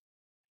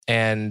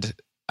 And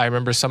I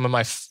remember some of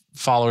my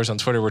followers on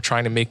Twitter were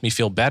trying to make me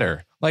feel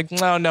better. Like,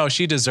 no,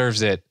 she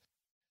deserves it.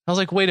 I was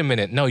like, wait a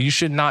minute. No, you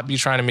should not be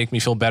trying to make me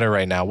feel better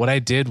right now. What I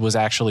did was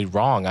actually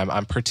wrong.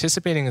 I'm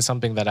participating in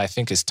something that I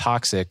think is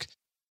toxic,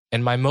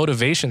 and my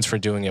motivations for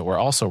doing it were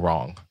also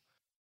wrong.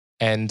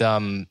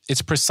 And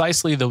it's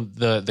precisely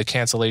the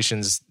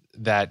cancellations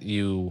that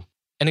you.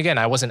 And again,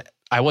 I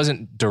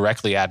wasn't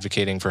directly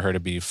advocating for her to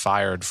be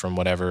fired from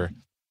whatever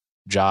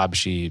job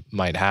she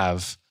might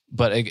have.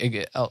 But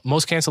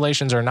most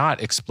cancellations are not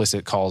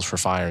explicit calls for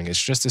firing.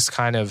 It's just this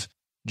kind of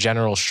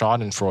general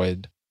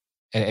schadenfreude.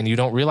 And you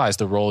don't realize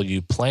the role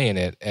you play in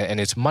it. And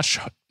it's much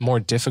more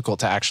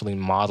difficult to actually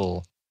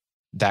model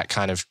that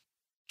kind of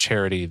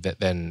charity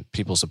than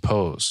people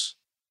suppose.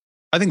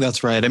 I think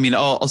that's right. I mean,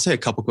 I'll say a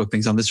couple quick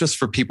things on this just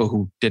for people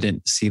who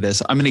didn't see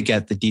this. I'm going to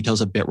get the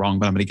details a bit wrong,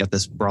 but I'm going to get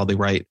this broadly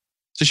right.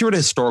 So she wrote a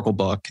historical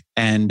book,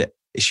 and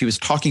she was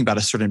talking about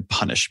a certain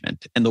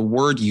punishment. And the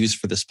word used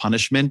for this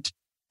punishment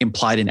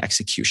implied an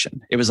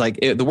execution. It was like,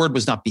 the word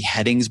was not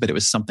beheadings, but it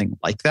was something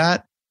like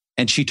that.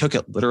 And she took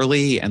it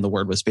literally, and the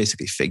word was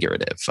basically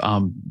figurative.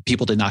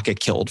 People did not get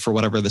killed for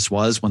whatever this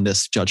was when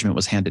this judgment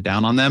was handed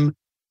down on them.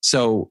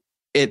 So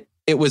it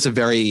was a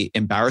very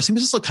embarrassing,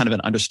 but just kind of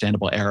an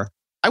understandable error.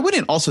 I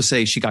wouldn't also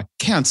say she got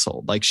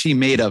canceled. Like, she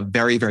made a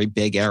very, very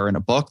big error in a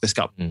book. This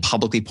got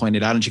publicly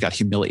pointed out, and she got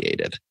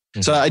humiliated.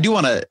 Mm-hmm. So I do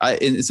want to,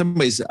 in some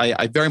ways,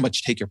 I very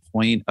much take your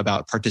point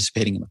about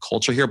participating in the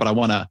culture here, but I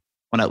want to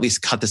at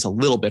least cut this a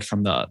little bit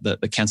from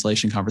the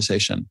cancellation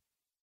conversation.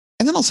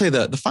 And then I'll say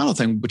the final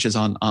thing, which is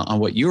on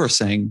what you were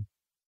saying.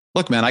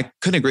 Look, man, I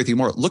couldn't agree with you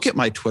more. Look at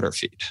my Twitter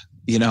feed.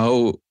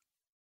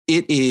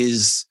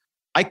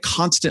 I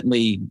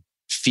constantly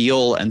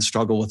feel and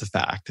struggle with the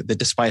fact that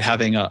despite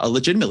having a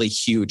legitimately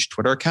huge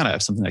Twitter account, I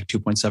have something like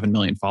 2.7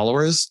 million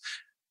followers.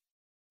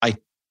 I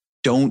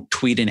don't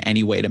tweet in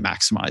any way to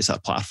maximize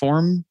that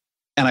platform.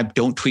 and I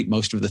don't tweet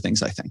most of the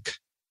things I think.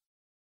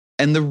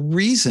 And the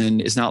reason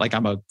is not like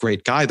I'm a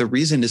great guy. The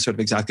reason is sort of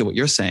exactly what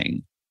you're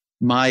saying.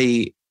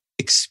 My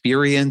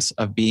experience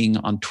of being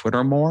on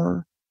Twitter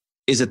more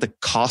is that the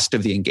cost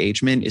of the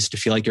engagement is to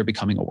feel like you're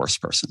becoming a worse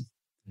person.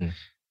 Mm.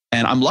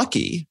 And I'm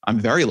lucky. I'm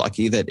very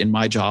lucky that in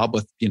my job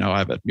with, I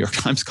have a New York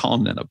Times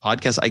column and a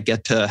podcast, I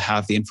get to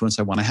have the influence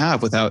I want to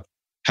have without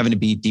having to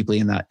be deeply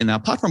in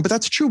that platform. But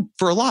that's true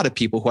for a lot of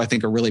people who I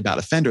think are really bad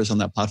offenders on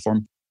that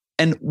platform.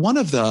 And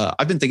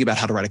I've been thinking about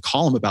how to write a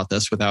column about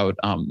this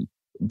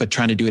but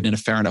trying to do it in a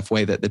fair enough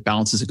way that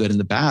balances the good and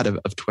the bad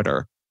of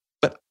Twitter.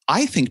 But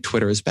I think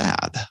Twitter is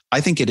bad. I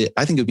think it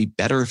would be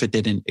better if it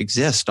didn't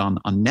exist on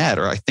net,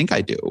 or I think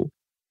I do.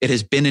 It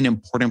has been an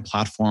important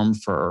platform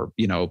for,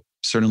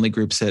 certainly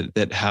groups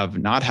that have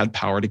not had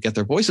power to get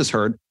their voices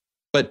heard,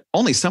 but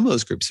only some of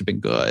those groups have been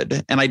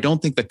good. And I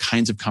don't think the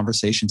kinds of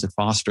conversations it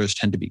fosters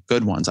tend to be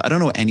good ones. I don't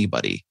know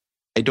anybody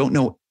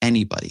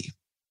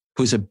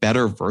who's a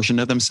better version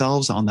of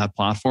themselves on that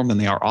platform than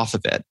they are off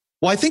of it.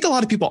 Well, I think a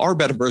lot of people are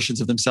better versions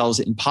of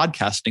themselves in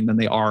podcasting than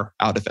they are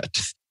out of it.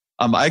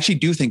 I actually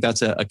do think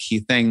that's a key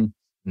thing.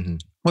 Mm-hmm.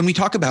 When we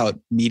talk about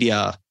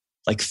media,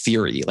 like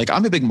theory, like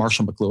I'm a big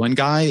Marshall McLuhan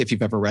guy, if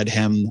you've ever read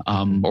him,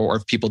 or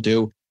if people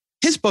do.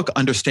 His book,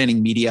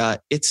 Understanding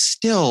Media, it's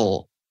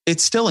still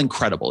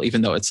incredible,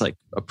 even though it's like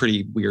a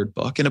pretty weird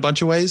book in a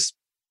bunch of ways.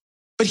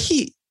 But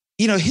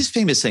his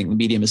famous saying, the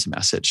medium is a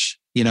message,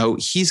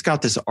 he's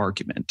got this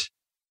argument,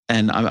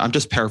 and I'm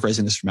just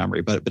paraphrasing this from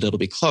memory, but it'll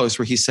be close,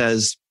 where he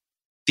says,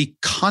 the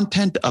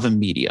content of a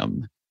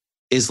medium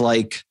is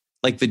like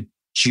the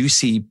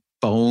juicy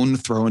bone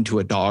thrown to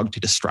a dog to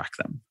distract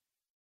them.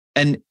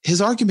 And his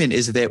argument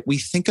is that we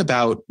think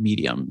about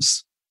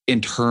mediums in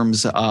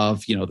terms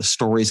of, the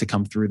stories that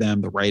come through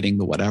them, the writing,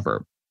 the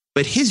whatever.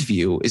 But his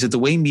view is that the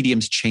way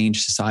mediums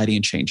change society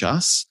and change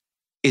us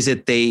is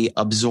that they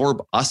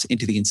absorb us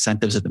into the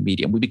incentives of the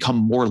medium. We become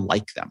more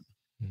like them.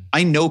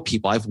 I know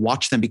people, I've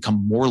watched them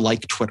become more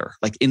like Twitter,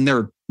 like in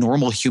their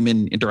normal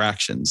human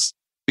interactions,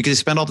 because they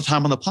spend all the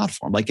time on the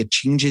platform. Like it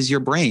changes your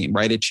brain,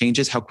 right? It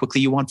changes how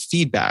quickly you want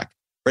feedback,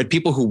 right?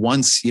 People who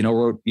once,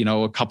 wrote,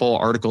 a couple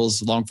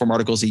articles, long form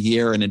articles a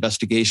year and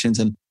investigations,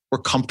 and were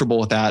comfortable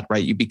with that,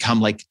 right? You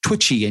become like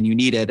twitchy and you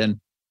need it. And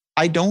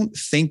I don't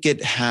think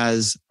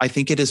I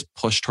think it is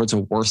pushed towards a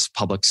worse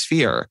public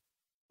sphere.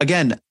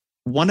 Again,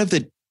 one of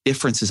the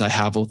differences I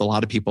have with a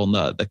lot of people in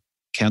the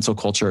cancel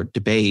culture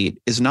debate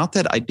is not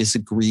that I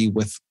disagree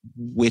with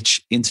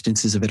which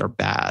instances of it are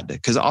bad,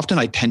 because often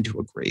I tend to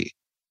agree.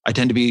 I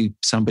tend to be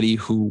somebody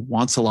who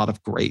wants a lot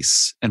of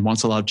grace and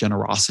wants a lot of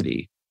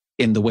generosity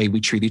in the way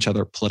we treat each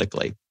other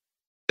politically.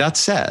 That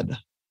said,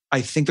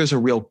 I think there's a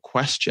real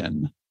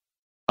question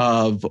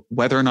of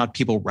whether or not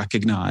people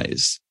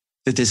recognize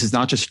that this is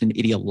not just an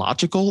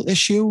ideological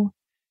issue,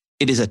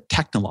 it is a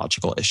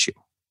technological issue.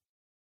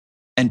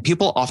 And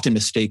people often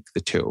mistake the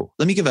two.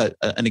 Let me give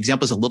an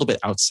example that's a little bit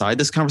outside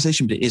this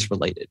conversation, but it is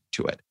related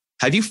to it.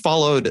 Have you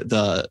followed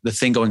the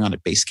thing going on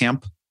at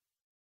Basecamp?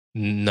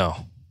 No.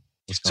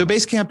 So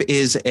Basecamp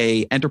is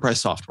a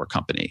enterprise software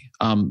company,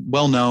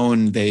 well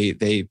known.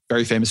 They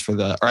very famous for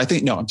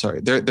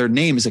their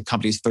name is a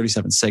company's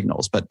 37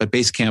 Signals, but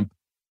Basecamp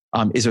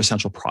is their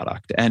central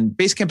product. And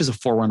Basecamp is a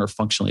forerunner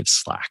functionally of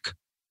Slack.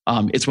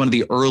 It's one of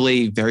the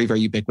early, very,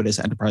 very ubiquitous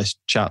enterprise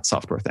chat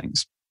software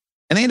things.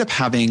 And they end up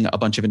having a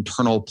bunch of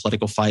internal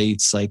political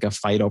fights, like a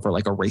fight over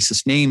like a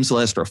racist names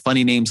list or a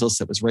funny names list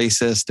that was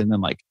racist, and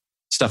then like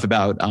stuff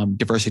about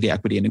diversity,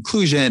 equity, and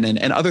inclusion,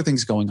 and other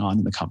things going on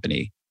in the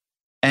company.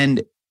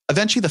 And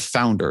eventually the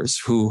founders,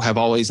 who have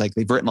always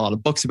they've written a lot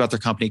of books about their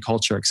company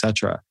culture, et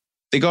cetera,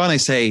 they go and they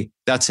say,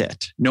 that's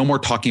it. No more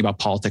talking about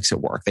politics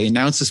at work. They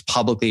announce this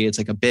publicly. It's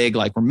like a big,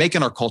 we're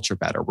making our culture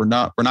better. We're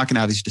not going to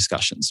have these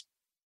discussions.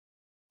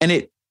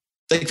 And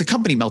the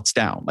company melts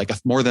down.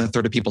 More than a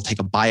third of people take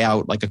a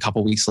buyout a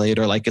couple of weeks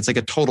later. It's like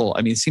a total,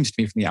 it seems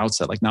to me from the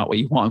outset, not what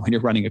you want when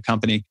you're running a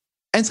company.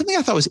 And something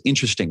I thought was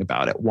interesting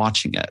about it,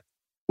 watching it,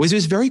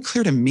 was very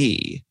clear to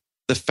me,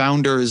 the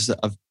founders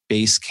of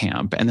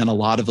Basecamp, and then a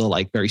lot of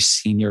the very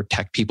senior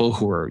tech people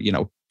who were,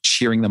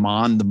 cheering them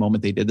on the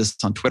moment they did this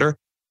on Twitter,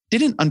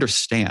 didn't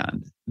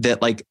understand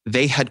that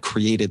they had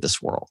created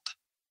this world,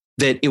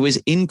 that it was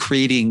in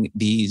creating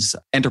these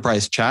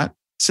enterprise chat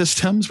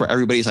systems where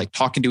everybody's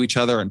talking to each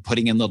other and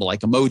putting in little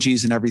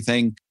emojis and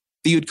everything,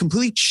 that you'd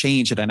completely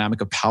change the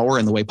dynamic of power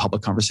and the way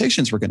public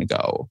conversations were going to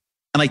go.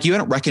 And you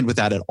hadn't reckoned with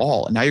that at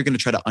all. And now you're going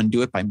to try to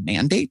undo it by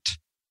mandate.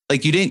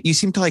 You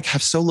seem to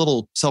have so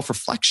little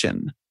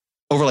self-reflection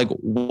over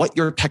what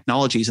your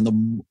technologies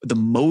and the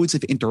modes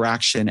of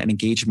interaction and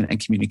engagement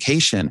and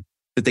communication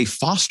that they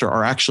foster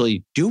are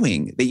actually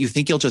doing, that you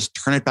think you'll just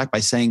turn it back by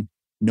saying,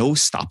 no,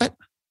 stop it.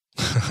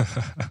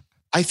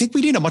 I think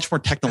we need a much more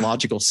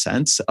technological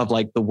sense of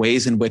the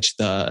ways in which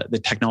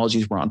the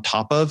technologies we're on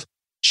top of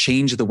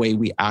change the way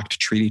we act,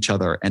 treat each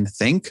other, and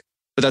think.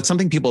 But that's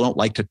something people don't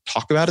like to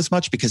talk about as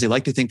much, because they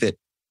like to think that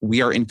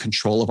we are in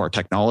control of our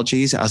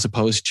technologies, as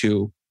opposed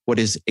to what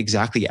is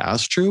exactly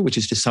as true, which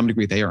is to some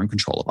degree they are in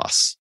control of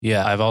us.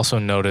 Yeah, I've also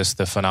noticed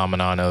the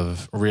phenomenon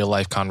of real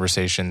life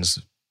conversations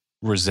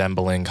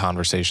resembling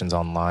conversations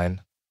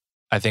online.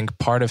 I think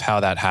part of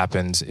how that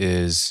happens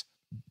is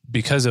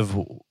because of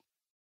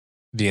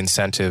the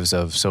incentives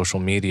of social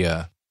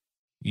media,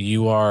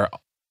 you are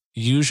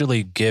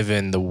usually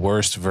given the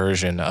worst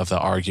version of the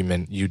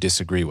argument you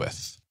disagree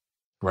with,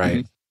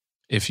 right?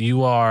 Mm-hmm. If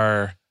you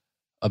are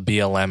a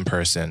BLM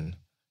person,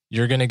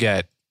 you're going to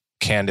get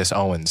Candace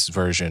Owens'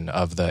 version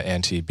of the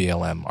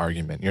anti-BLM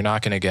argument. You're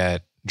not going to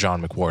get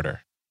John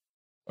McWhorter,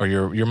 or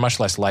you're much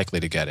less likely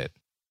to get it,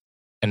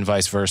 and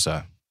vice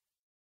versa.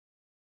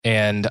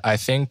 And I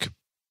think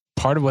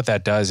part of what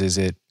that does is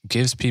it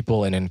gives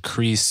people an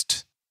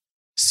increased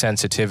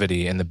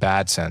sensitivity, in the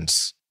bad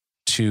sense,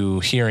 to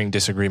hearing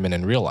disagreement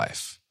in real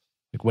life.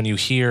 Like when you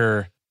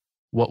hear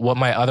what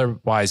might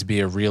otherwise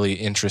be a really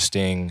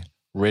interesting,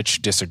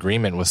 rich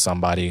disagreement with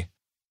somebody,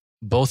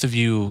 both of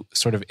you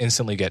sort of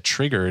instantly get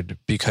triggered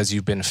because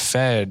you've been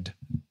fed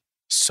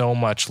so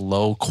much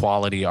low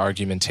quality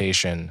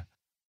argumentation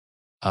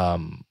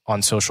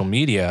on social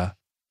media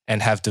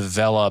and have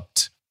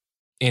developed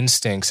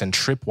instincts and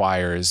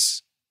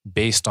tripwires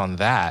based on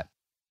that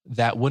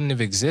wouldn't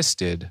have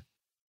existed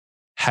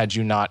had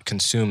you not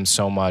consumed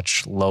so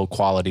much low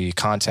quality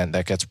content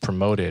that gets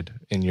promoted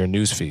in your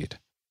newsfeed.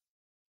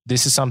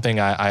 This is something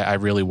I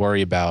really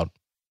worry about.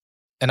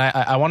 And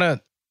I want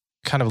to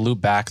kind of loop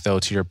back, though,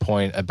 to your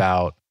point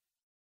about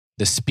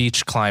the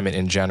speech climate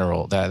in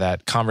general,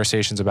 that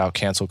conversations about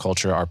cancel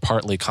culture are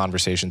partly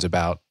conversations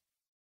about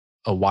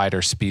a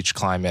wider speech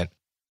climate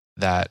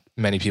that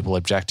many people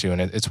object to.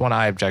 And it's one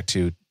I object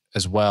to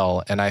as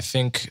well. And I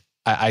think,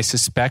 I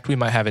suspect we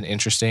might have an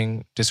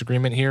interesting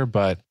disagreement here,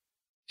 but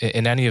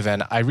in any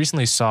event, I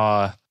recently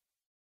saw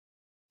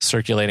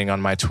circulating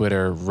on my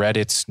Twitter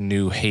Reddit's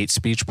new hate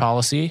speech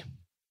policy,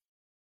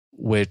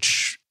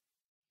 which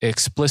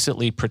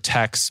explicitly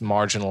protects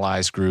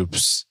marginalized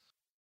groups,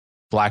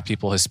 Black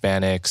people,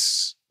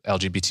 Hispanics,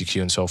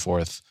 LGBTQ, and so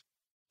forth,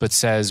 but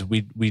says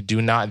we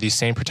do not, these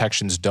same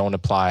protections don't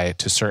apply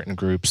to certain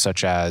groups,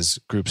 such as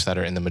groups that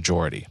are in the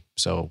majority.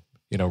 So,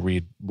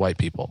 read white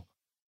people.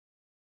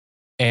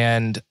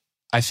 And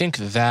I think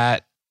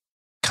that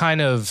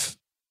kind of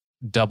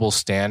double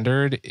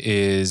standard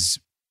is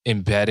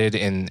embedded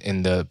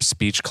in the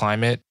speech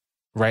climate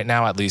right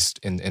now, at least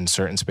in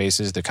certain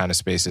spaces, the kind of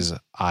spaces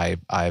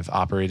I've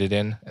operated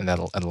in, and that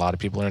a lot of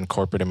people are in: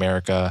 corporate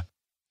America,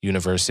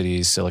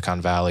 universities,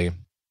 Silicon Valley.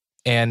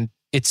 And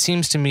it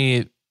seems to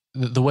me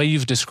the way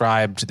you've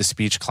described the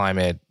speech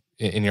climate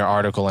in your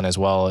article and as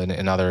well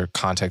in other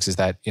contexts is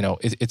that,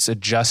 it's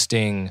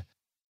adjusting.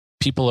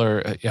 People are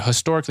a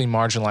historically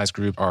marginalized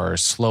group are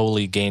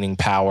slowly gaining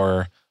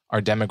power.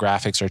 Our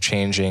demographics are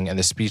changing, and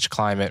the speech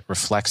climate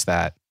reflects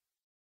that.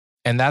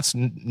 And that's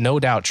no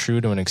doubt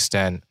true to an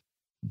extent.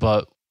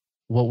 But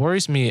what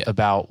worries me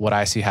about what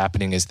I see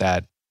happening is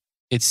that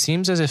it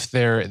seems as if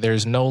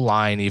there's no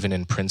line even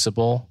in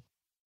principle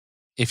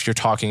if you're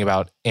talking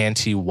about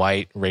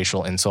anti-white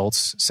racial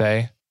insults,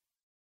 say,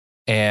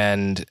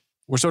 and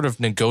we're sort of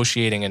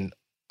negotiating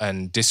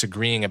and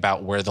disagreeing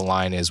about where the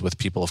line is with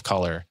people of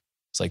color.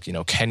 It's like,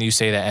 can you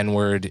say the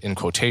N-word in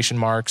quotation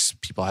marks?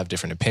 People have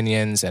different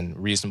opinions and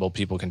reasonable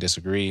people can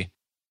disagree.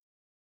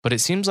 But it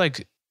seems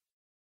like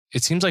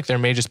there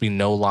may just be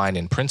no line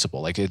in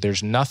principle. Like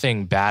there's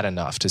nothing bad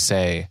enough to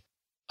say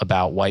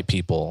about white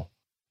people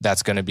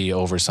that's going to be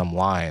over some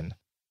line.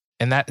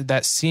 And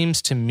that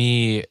seems to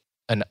me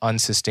an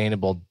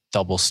unsustainable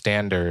double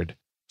standard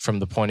from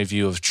the point of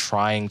view of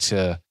trying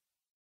to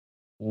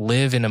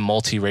live in a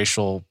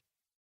multiracial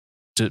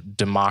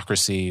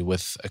democracy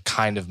with a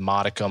kind of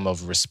modicum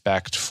of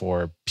respect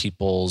for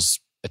people's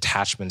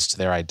attachments to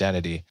their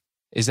identity.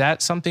 Is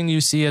that something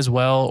you see as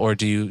well, or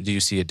do you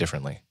see it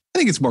differently? I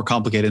think it's more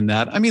complicated than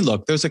that. I mean,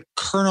 look, there's a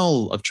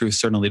kernel of truth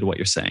certainly to what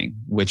you're saying,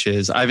 which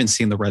is I haven't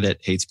seen the Reddit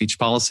hate speech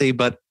policy,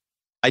 but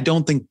I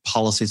don't think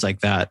policies like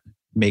that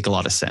make a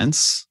lot of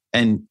sense.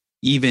 And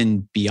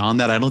even beyond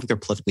that, I don't think they're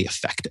politically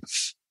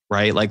effective,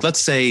 right? Like,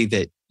 let's say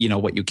that,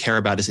 what you care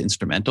about is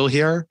instrumental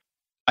here.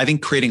 I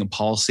think creating a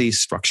policy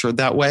structured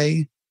that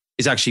way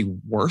is actually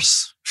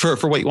worse for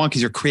what you want,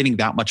 because you're creating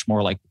that much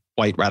more like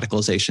white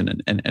radicalization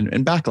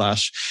and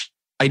backlash.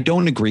 I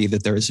don't agree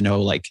that there is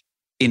no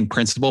in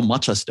principle,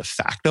 much less de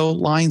facto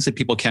lines that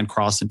people can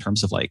cross in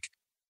terms of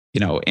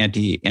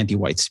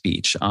anti-white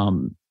speech.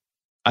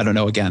 I don't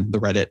know, again, the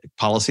Reddit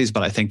policies,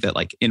 but I think that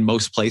in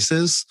most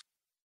places,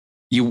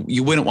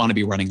 you wouldn't want to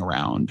be running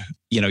around,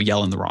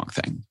 yelling the wrong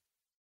thing.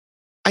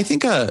 I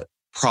think a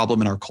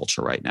problem in our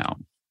culture right now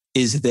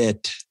is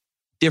that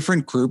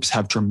different groups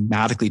have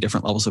dramatically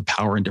different levels of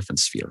power in different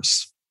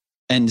spheres.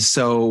 And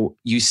so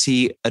you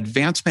see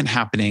advancement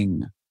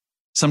happening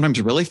sometimes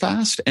really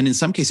fast, and in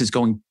some cases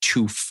going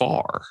too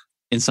far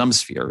in some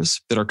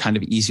spheres that are kind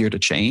of easier to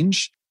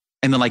change,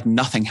 and then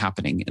nothing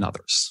happening in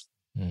others.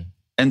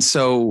 And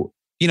so,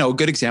 a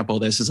good example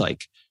of this is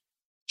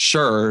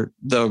sure,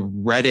 the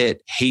Reddit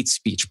hate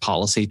speech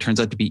policy turns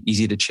out to be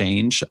easy to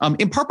change.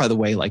 In part, by the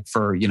way, like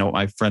for,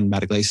 my friend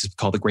Matt Iglesias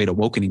called the Great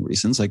Awakening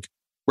reasons, like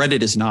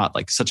Reddit is not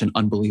like such an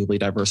unbelievably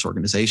diverse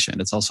organization.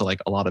 It's also like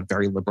a lot of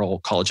very liberal,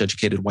 college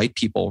educated white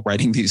people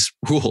writing these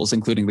rules,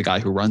 including the guy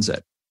who runs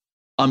it.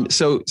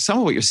 So some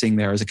of what you're seeing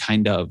there is a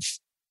kind of,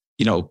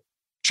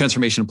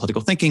 transformation of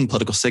political thinking,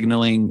 political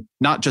signaling,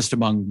 not just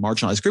among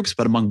marginalized groups,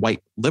 but among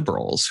white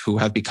liberals who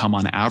have become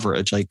on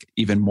average, like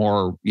even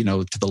more,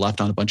 to the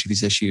left on a bunch of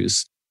these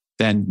issues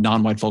than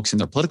non-white folks in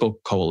their political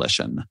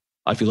coalition,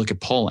 if you look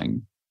at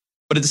polling.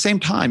 But at the same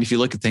time, if you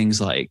look at things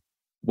like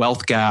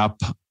wealth gap,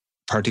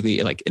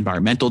 particularly like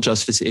environmental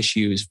justice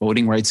issues,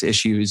 voting rights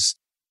issues,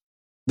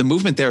 the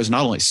movement there is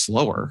not only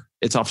slower,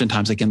 it's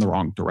oftentimes like in the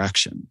wrong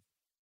direction.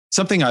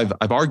 Something I've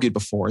argued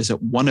before is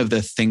that one of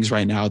the things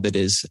right now that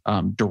is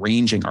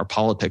deranging our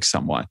politics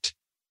somewhat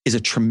is a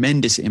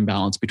tremendous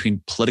imbalance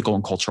between political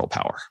and cultural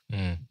power.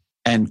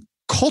 And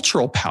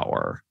cultural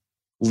power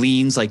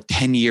leans like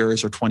 10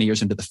 years or 20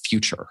 years into the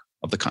future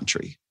of the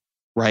country,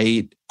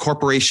 right?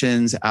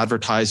 Corporations,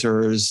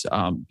 advertisers,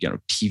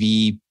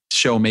 TV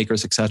show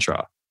makers, et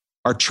cetera,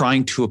 are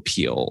trying to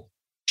appeal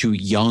to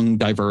young,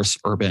 diverse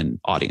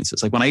urban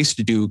audiences. Like when I used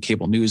to do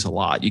cable news a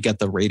lot, you get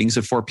the ratings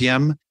at 4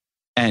 p.m.,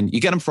 and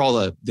you get them for all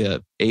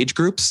the age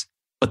groups,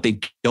 but they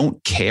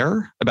don't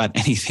care about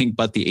anything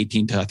but the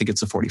 18 to, I think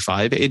it's the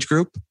 45 age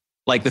group.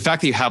 Like the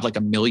fact that you have like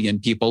 1 million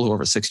people who are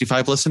over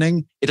 65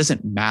 listening, it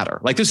doesn't matter.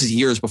 Like this is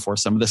years before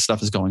some of this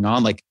stuff is going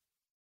on. Like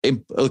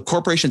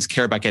corporations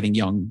care about getting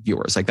young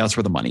viewers. Like that's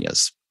where the money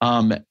is.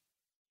 On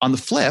the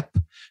flip,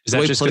 is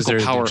that just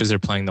because they're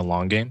playing the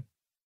long game?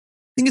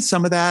 I think it's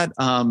some of that.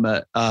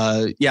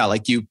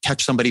 Like you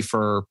catch somebody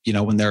for,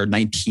 when they're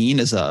 19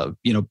 as a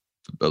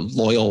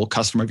loyal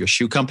customer of your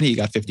shoe company, you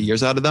got 50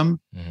 years out of them.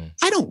 Mm-hmm.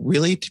 I don't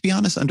really, to be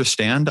honest,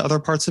 understand other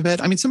parts of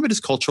it. I mean, some of it is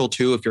cultural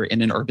too. If you're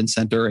in an urban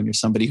center and you're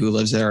somebody who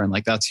lives there and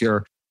like that's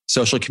your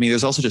social community,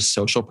 there's also just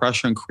social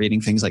pressure and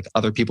creating things like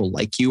other people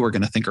like you are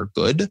going to think are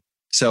good.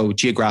 So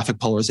geographic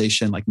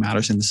polarization like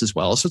matters in this as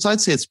well. So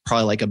I'd say it's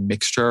probably like a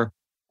mixture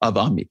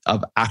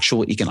of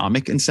actual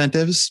economic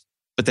incentives,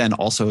 but then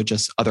also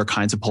just other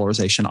kinds of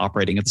polarization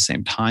operating at the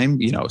same time,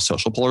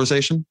 social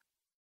polarization.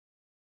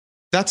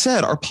 That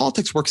said, our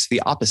politics works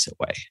the opposite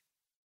way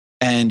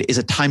and is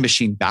a time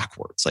machine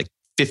backwards, like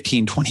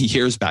 15, 20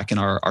 years back in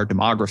our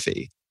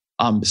demography.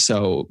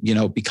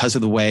 Because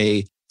of the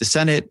way the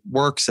Senate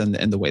works and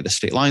the way the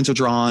state lines are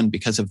drawn,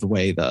 because of the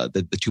way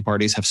the two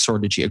parties have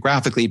sorted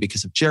geographically,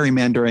 because of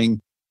gerrymandering,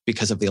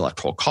 because of the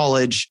Electoral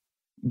College,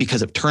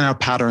 because of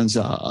turnout patterns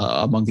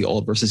among the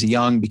old versus the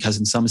young, because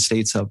in some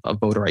states of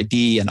voter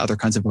ID and other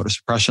kinds of voter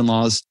suppression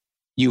laws,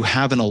 you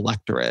have an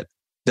electorate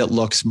that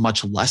looks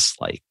much less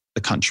like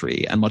the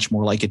country and much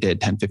more like it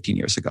did 10, 15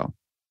 years ago.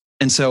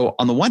 And so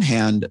on the one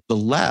hand, the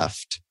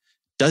left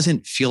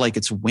doesn't feel like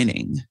it's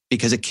winning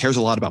because it cares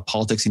a lot about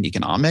politics and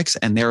economics.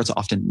 And there it's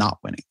often not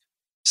winning,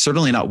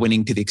 certainly not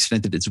winning to the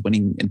extent that it's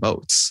winning in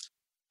votes.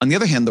 On the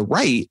other hand, the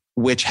right,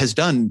 which has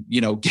done,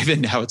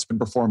 given how it's been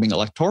performing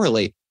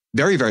electorally,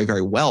 very, very,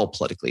 very well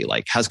politically,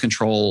 like has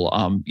control,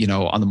 on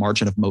the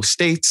margin of most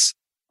states,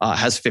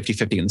 has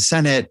 50-50 in the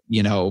Senate,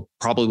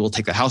 probably will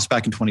take the House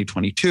back in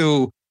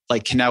 2022,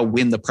 like can now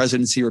win the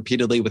presidency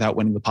repeatedly without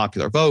winning the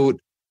popular vote,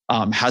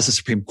 has the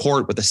Supreme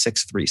Court with a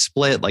 6-3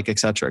 split, like et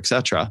cetera, et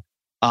cetera.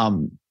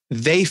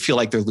 They feel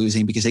like they're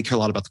losing because they care a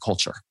lot about the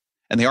culture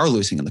and they are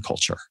losing in the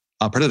culture,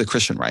 part of the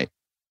Christian right.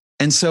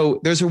 And so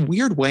there's a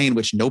weird way in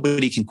which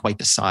nobody can quite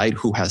decide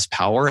who has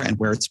power and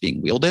where it's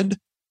being wielded.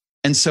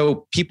 And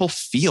so people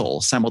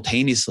feel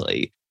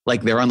simultaneously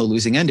like they're on the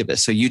losing end of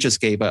this. So you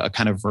just gave a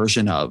kind of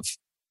version of,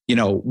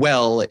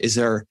 is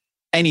there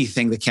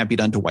anything that can't be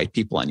done to white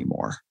people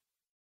anymore?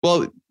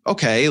 Well,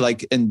 okay,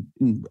 like on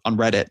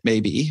Reddit,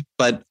 maybe.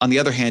 But on the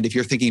other hand, if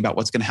you're thinking about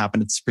what's going to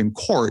happen at the Supreme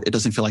Court, it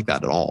doesn't feel like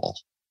that at all,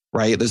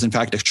 right? There's in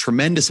fact a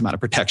tremendous amount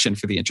of protection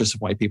for the interests of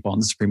white people on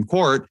the Supreme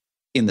Court.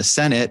 In the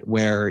Senate,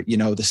 where,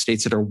 the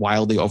states that are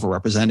wildly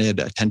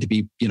overrepresented tend to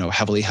be,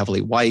 heavily,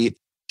 heavily white.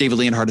 David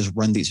Leonhardt has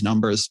run these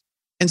numbers.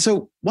 And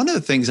so one of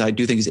the things I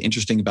do think is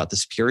interesting about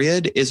this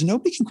period is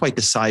nobody can quite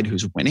decide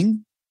who's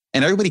winning.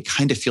 And everybody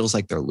kind of feels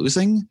like they're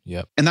losing.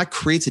 Yep. And that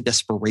creates a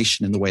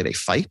desperation in the way they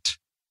fight.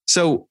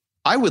 So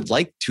I would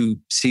like to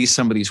see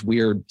some of these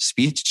weird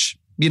speech,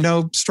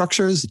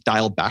 structures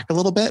dialed back a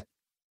little bit,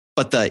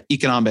 but the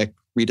economic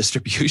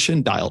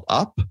redistribution dialed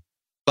up.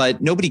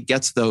 But nobody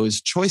gets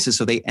those choices.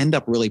 So they end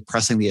up really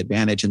pressing the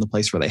advantage in the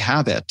place where they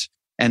have it.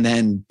 And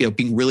then,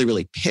 being really,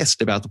 really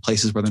pissed about the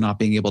places where they're not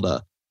being able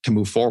to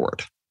move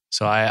forward.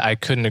 So I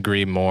couldn't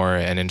agree more.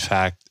 And in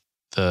fact,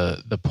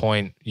 the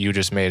point you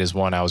just made is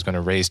one I was going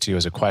to raise to you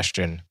as a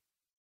question.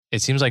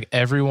 It seems like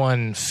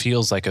everyone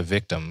feels like a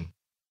victim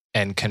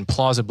and can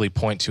plausibly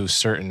point to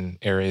certain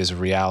areas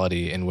of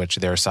reality in which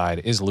their side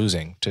is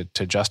losing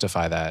to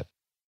justify that.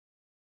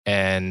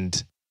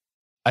 And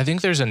I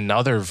think there's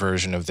another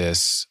version of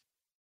this,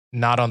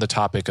 not on the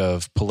topic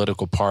of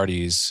political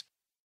parties,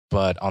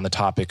 but on the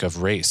topic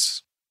of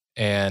race.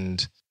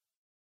 And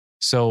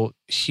so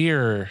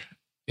here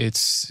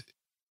it's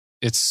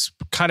it's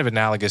kind of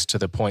analogous to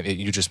the point that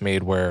you just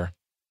made, where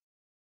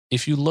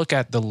if you look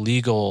at the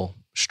legal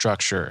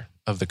structure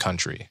of the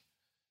country,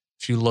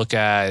 if you look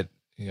at,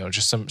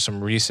 just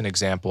some recent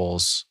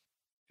examples,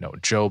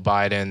 Joe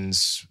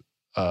Biden's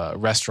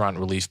restaurant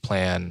relief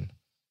plan,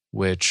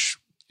 which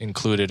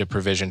included a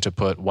provision to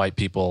put white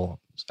people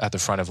at the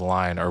front of the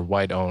line, or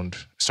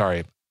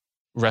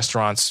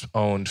restaurants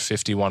owned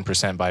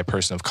 51% by a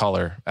person of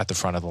color at the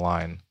front of the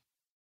line,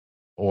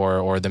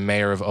 or the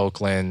mayor of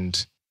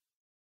Oakland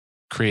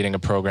creating a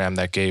program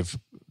that gave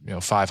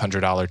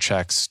 $500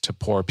 checks to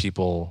poor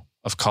people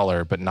of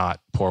color, but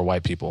not poor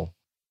white people.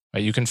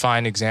 Right? You can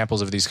find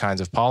examples of these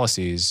kinds of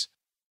policies.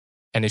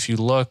 And if you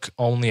look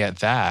only at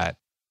that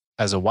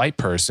as a white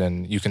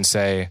person, you can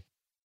say,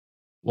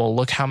 well,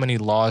 look how many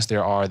laws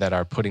there are that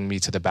are putting me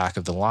to the back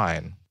of the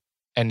line,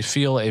 and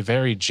feel a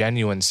very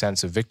genuine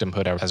sense of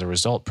victimhood as a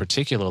result,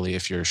 particularly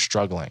if you're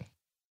struggling.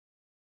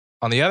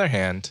 On the other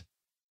hand,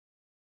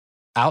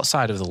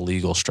 outside of the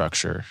legal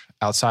structure,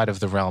 outside of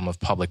the realm of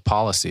public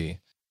policy,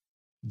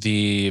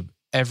 the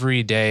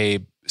everyday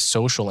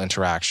social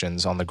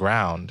interactions on the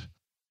ground,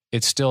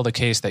 it's still the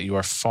case that you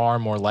are far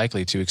more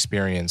likely to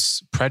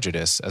experience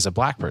prejudice as a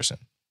Black person,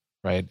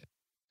 right?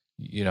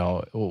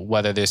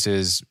 Whether this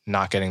is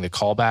not getting the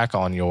callback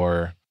on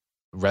your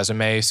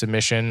resume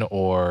submission,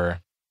 or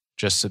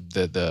just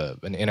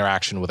an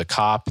interaction with a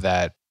cop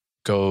that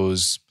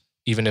goes,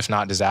 even if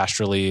not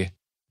disastrously,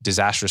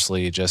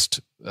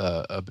 just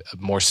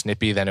more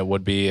snippy than it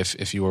would be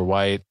if you were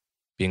white,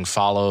 being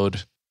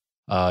followed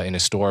in a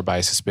store by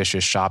a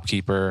suspicious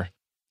shopkeeper,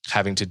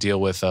 having to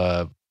deal with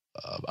a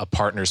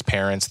partner's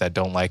parents that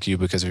don't like you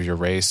because of your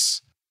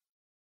race.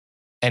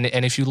 And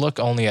if you look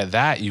only at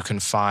that, you can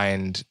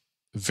find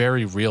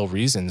very real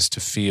reasons to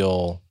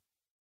feel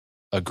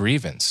a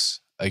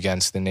grievance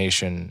against the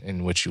nation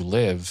in which you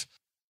live.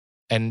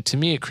 And to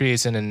me, it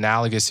creates an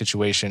analogous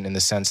situation in the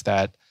sense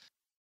that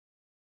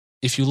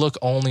if you look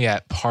only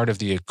at part of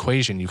the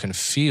equation, you can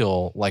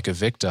feel like a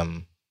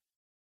victim.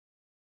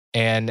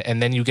 And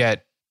then you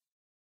get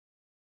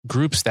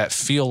groups that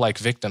feel like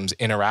victims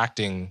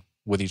interacting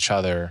with each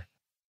other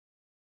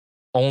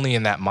only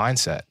in that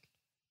mindset.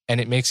 And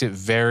it makes it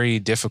very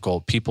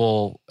difficult.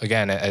 People,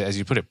 again, as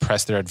you put it,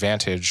 press their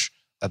advantage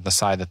at the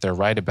side that they're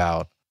right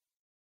about.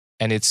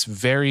 And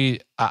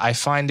I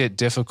find it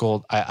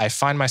difficult. I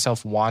find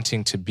myself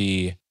aspiring to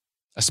be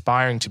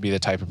the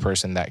type of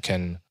person that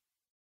can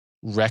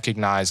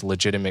recognize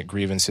legitimate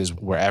grievances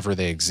wherever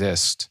they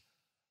exist.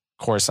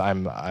 Of course,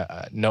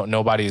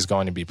 nobody is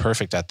going to be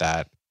perfect at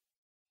that.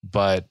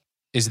 But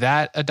is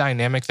that a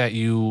dynamic that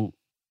you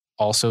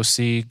also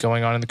see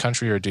going on in the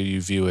country, or do you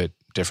view it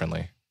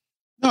differently?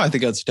 No, I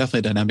think that's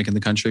definitely a dynamic in the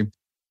country.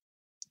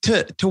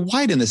 To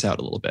widen this out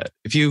a little bit,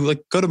 if you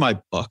go to my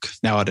book,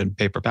 now out in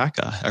paperback,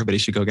 everybody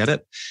should go get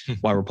it,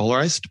 Why We're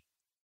Polarized.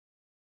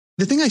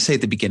 The thing I say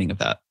at the beginning of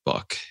that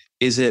book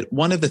is that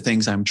one of the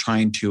things I'm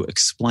trying to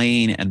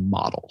explain and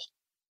model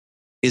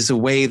is a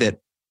way that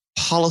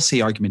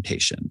policy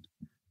argumentation,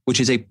 which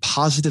is a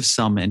positive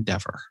sum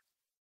endeavor,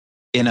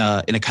 in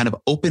a kind of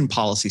open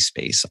policy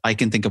space, I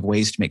can think of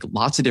ways to make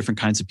lots of different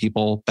kinds of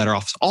people better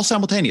off all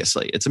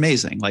simultaneously. It's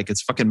amazing.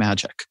 It's fucking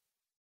magic.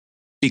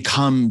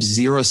 Become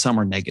zero sum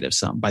or negative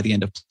sum by the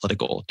end of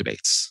political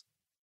debates.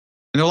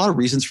 And there are a lot of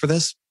reasons for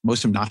this,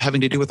 most of them not having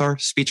to do with our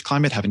speech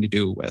climate, having to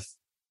do with,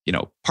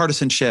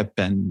 partisanship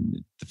and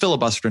the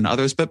filibuster and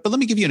others. But let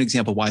me give you an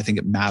example why I think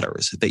it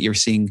matters that you're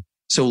seeing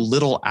so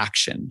little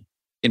action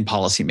in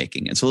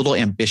policymaking and so little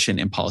ambition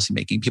in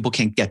policymaking. People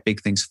can't get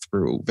big things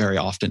through very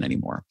often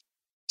anymore.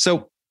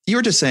 So you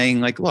were just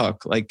saying,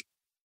 look,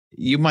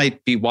 you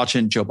might be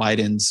watching Joe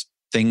Biden's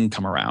thing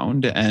come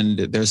around and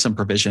there's some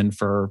provision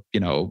for,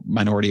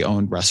 minority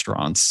owned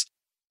restaurants.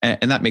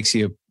 And that makes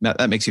you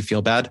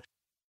feel bad.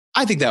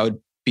 I think that would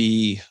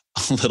be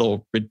a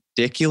little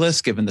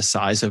ridiculous given the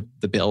size of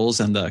the bills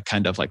and the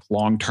kind of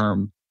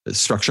long-term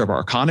structure of our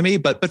economy.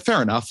 But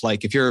fair enough.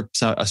 If you're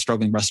a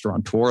struggling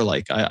restaurateur,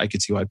 I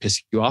could see why it'd piss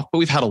you off. But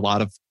we've had a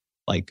lot of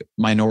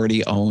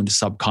minority owned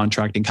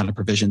subcontracting kind of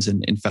provisions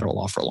in federal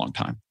law for a long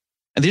time.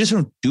 And they just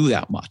don't do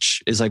that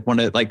much is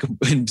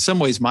in some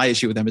ways, my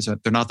issue with them is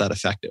that they're not that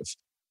effective.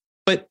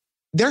 But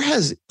there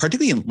has,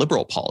 particularly in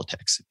liberal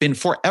politics, been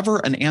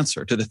forever an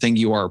answer to the thing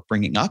you are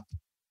bringing up,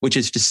 which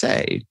is to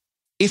say,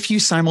 if you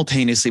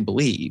simultaneously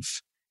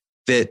believe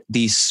that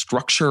the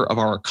structure of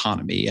our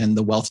economy and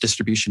the wealth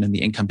distribution and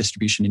the income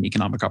distribution and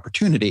economic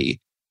opportunity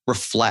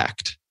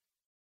reflect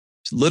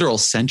literal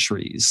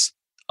centuries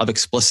of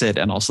explicit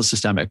and also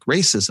systemic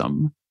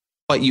racism,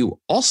 but you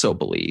also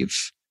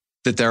believe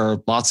that there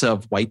are lots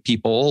of white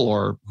people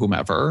or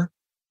whomever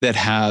that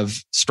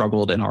have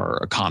struggled in our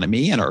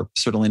economy and are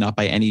certainly not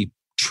by any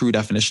true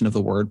definition of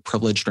the word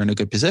privileged or in a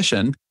good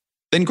position,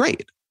 then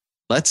great.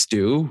 Let's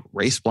do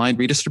race-blind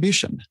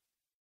redistribution.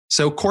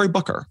 So Cory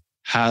Booker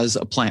has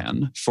a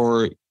plan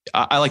for,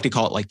 I like to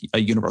call it a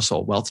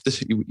universal wealth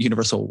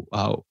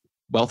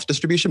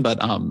distribution,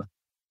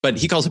 but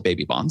he calls it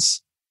baby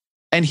bonds.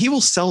 And he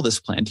will sell this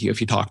plan to you if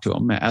you talk to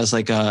him as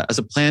like as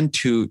a plan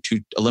to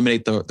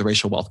eliminate the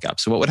racial wealth gap.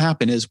 So what would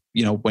happen is,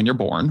 when you're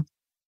born,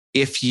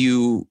 if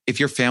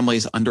your family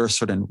is under a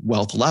certain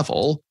wealth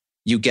level,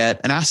 you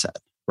get an asset,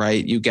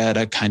 right? You get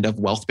a kind of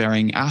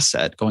wealth-bearing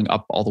asset going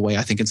up all the way,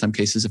 I think in some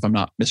cases, if I'm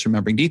not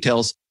misremembering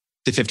details,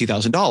 to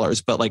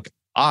 $50,000. But like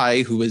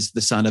I, who is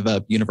the son of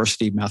a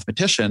university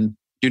mathematician,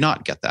 do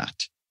not get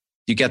that.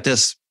 You get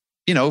this,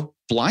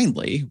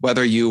 blindly,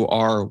 whether you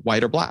are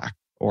white or black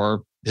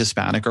or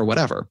Hispanic or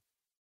whatever.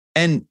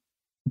 And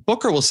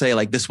Booker will say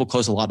like, this will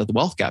close a lot of the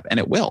wealth gap, and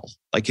it will.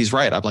 Like he's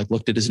right. I've like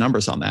looked at his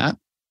numbers on that.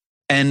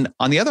 And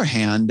on the other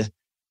hand,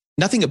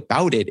 nothing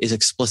about it is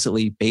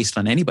explicitly based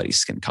on anybody's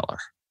skin color,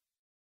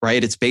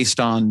 right? It's based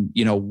on,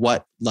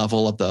 what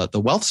level of the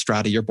wealth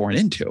strata you're born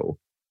into.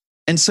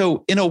 And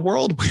so in a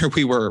world where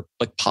we were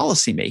like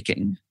policy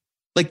making,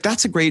 like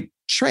that's a great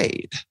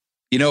trade.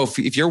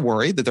 If you're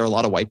worried that there are a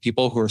lot of white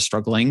people who are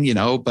struggling,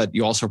 but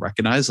you also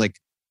recognize like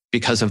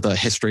because of the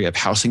history of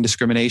housing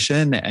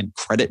discrimination and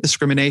credit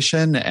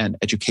discrimination and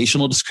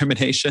educational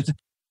discrimination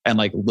and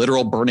like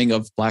literal burning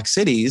of black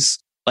cities,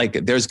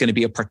 like there's going to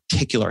be a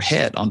particular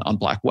hit on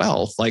black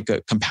wealth, like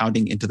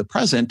compounding into the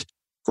present.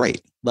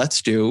 Great.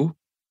 Let's do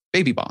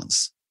baby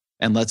bonds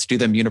and let's do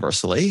them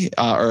universally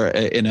or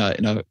in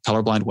a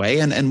colorblind way.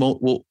 And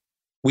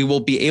we will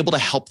be able to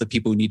help the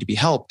people who need to be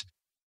helped.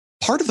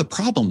 Part of the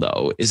problem,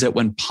 though, is that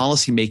when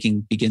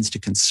policymaking begins to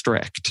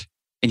constrict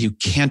and you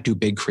can't do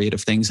big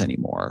creative things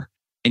anymore,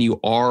 and you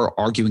are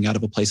arguing out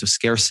of a place of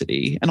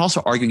scarcity and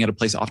also arguing out of a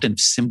place often of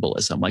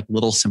symbolism, like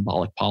little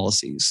symbolic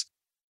policies,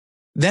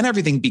 then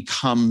everything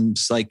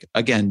becomes like,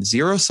 again,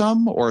 zero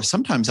sum or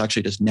sometimes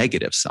actually just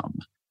negative sum.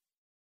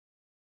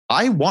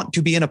 I want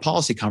to be in a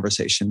policy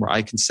conversation where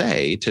I can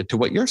say to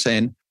what you're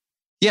saying,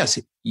 yes,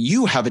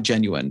 you have a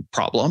genuine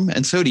problem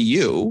and so do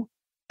you.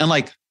 And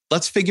like,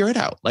 let's figure it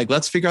out. Like,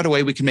 let's figure out a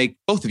way we can make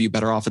both of you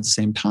better off at the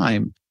same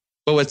time.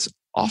 But what's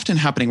often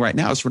happening right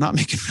now is we're not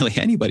making really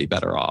anybody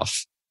better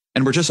off.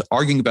 And we're just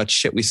arguing about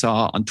shit we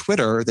saw on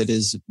Twitter that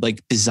is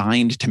like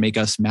designed to make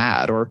us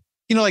mad. Or,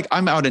 like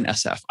I'm out in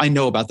SF. I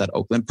know about that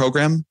Oakland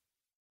program.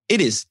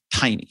 It is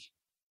tiny.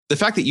 The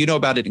fact that you know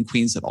about it in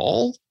Queens at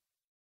all,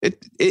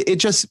 it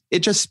just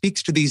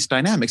speaks to these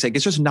dynamics. Like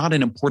it's just not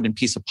an important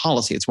piece of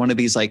policy. It's one of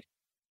these like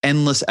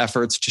endless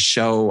efforts to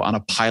show on a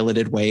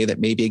piloted way that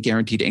maybe a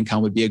guaranteed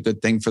income would be a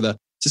good thing for the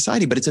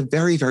society, but it's a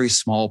very, very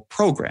small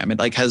program. It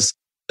like has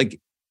like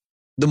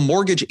the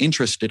mortgage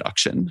interest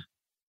deduction,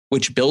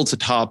 which builds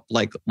atop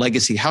like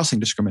legacy housing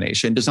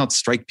discrimination, does not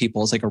strike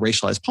people as like a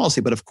racialized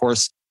policy, but of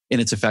course in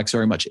its effects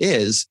very much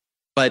is,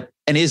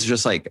 and is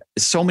just like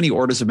so many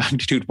orders of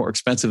magnitude more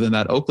expensive than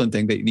that Oakland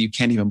thing that you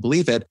can't even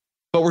believe it.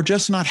 But we're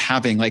just not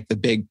having like the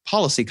big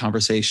policy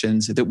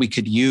conversations that we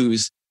could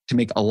use to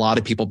make a lot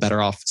of people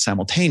better off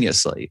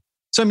simultaneously.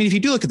 So, I mean, if you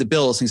do look at the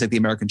bills, things like the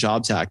American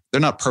Jobs Act, they're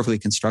not perfectly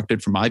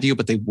constructed from my view,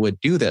 but they would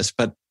do this.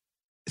 But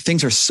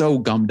things are so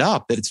gummed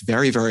up that it's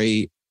very,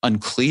 very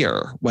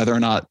unclear whether or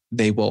not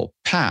they will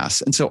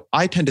pass. And so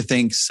I tend to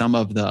think some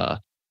of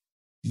the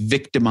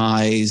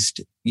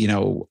victimized,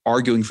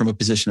 arguing from a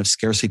position of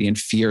scarcity and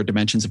fear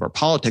dimensions of our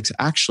politics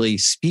actually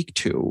speak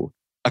to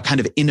a kind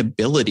of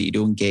inability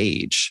to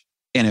engage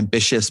in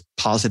ambitious,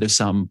 positive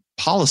sum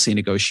policy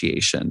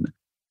negotiation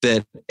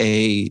that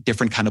a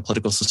different kind of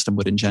political system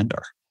would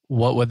engender.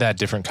 What would that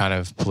different kind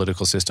of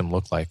political system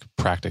look like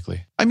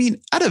practically? I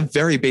mean, at a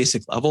very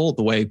basic level,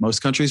 the way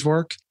most countries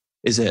work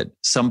is that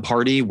some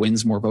party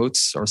wins more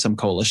votes or some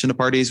coalition of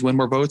parties win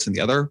more votes and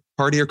the other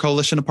party or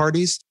coalition of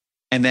parties.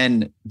 And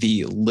then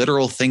the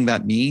literal thing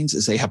that means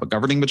is they have a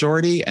governing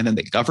majority and then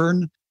they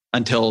govern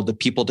until the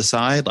people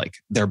decide like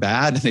they're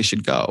bad and they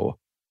should go.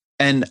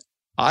 And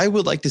I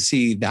would like to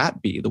see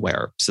that be the way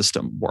our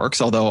system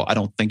works, although I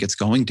don't think it's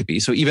going to be.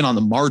 So even on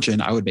the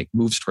margin, I would make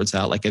moves towards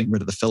that, like getting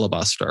rid of the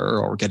filibuster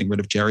or getting rid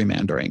of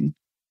gerrymandering.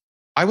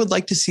 I would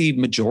like to see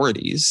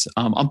majorities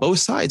on both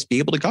sides be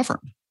able to govern.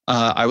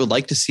 I would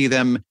like to see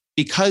them,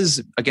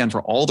 because again,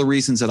 for all the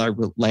reasons that I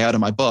lay out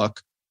in my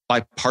book,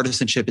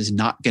 bipartisanship is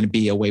not going to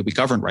be a way we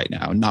govern right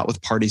now, not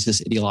with parties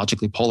this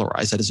ideologically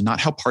polarized. That is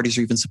not how parties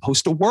are even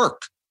supposed to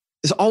work.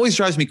 This always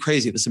drives me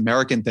crazy, this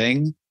American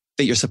thing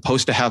that you're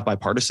supposed to have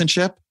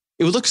bipartisanship.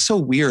 It would look so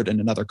weird in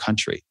another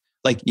country.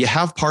 Like you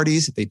have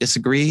parties, they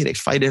disagree, they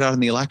fight it out in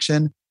the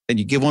election. Then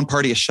you give one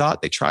party a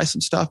shot, they try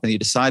some stuff, and you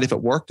decide if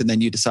it worked, and then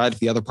you decide if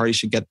the other party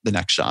should get the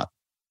next shot.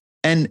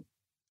 And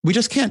we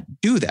just can't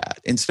do that.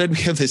 Instead, we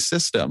have this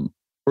system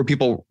where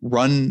people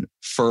run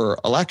for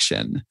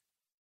election,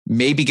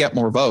 maybe get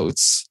more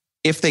votes.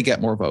 If they get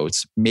more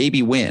votes,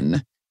 maybe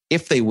win.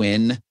 If they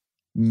win,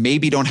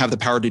 maybe don't have the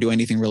power to do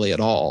anything really at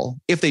all.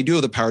 If they do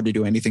have the power to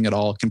do anything at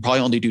all, can probably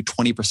only do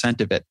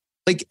 20% of it.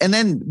 Like, and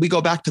then we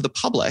go back to the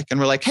public and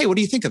we're like, hey, what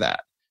do you think of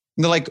that?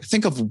 And they're like,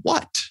 think of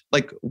what?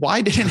 Like,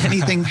 why didn't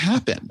anything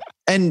happen?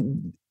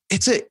 And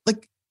it's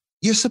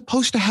you're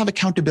supposed to have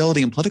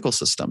accountability in political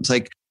systems.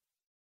 Like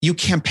you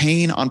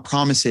campaign on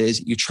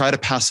promises, you try to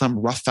pass some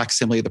rough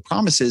facsimile of the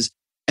promises,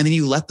 and then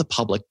you let the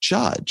public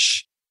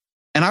judge.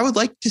 And I would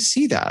like to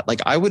see that.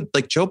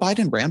 Joe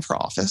Biden ran for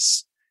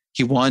office.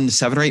 He won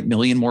 7 or 8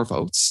 million more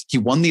votes. He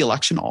won the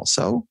election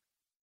also.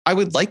 I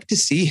would like to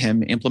see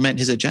him implement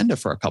his agenda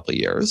for a couple of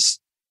years.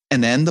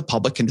 And then the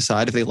public can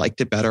decide if they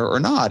liked it better or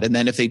not. And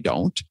then if they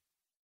don't,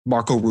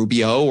 Marco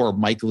Rubio or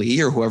Mike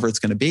Lee or whoever it's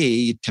going to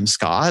be, Tim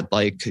Scott,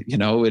 a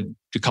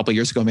couple of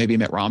years ago, maybe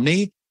Mitt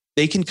Romney,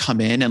 they can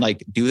come in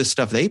and do the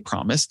stuff they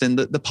promised and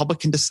the public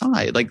can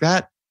decide.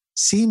 That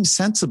seems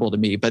sensible to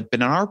me. But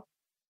in our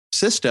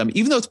system,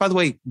 even though it's, by the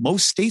way,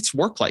 most states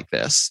work like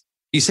this,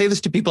 you say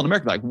this to people in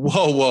America,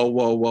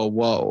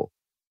 whoa.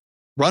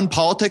 Run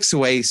politics the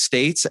way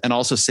states and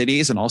also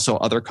cities and also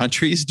other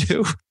countries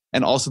do.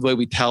 And also the way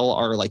we tell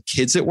our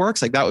kids it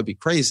works, that would be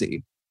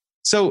crazy.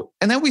 So,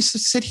 and then we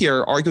sit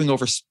here arguing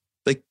over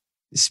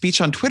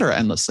speech on Twitter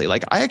endlessly.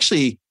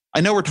 I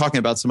know we're talking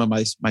about some of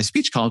my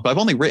speech columns, but I've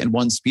only written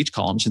one speech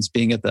column since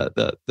being at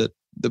the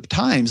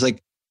Times. I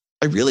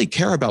really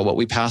care about what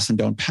we pass and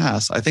don't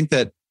pass. I think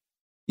that,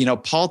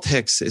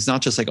 politics is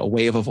not just a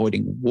way of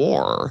avoiding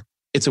war.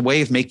 It's a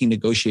way of making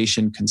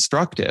negotiation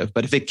constructive.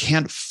 But if it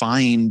can't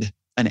find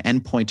an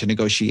endpoint to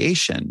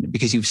negotiation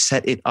because you've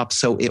set it up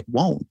so it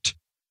won't,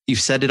 you've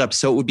set it up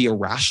so it would be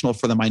irrational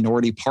for the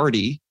minority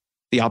party,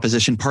 the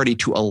opposition party,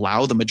 to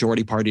allow the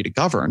majority party to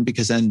govern,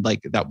 because then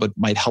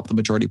might help the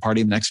majority party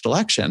in the next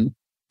election.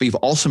 But you've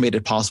also made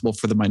it possible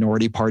for the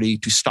minority party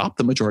to stop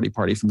the majority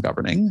party from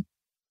governing.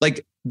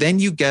 Then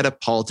you get a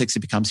politics that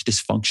becomes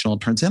dysfunctional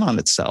and turns in on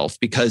itself,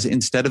 because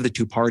instead of the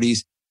two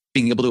parties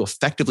being able to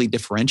effectively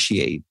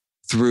differentiate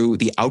through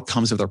the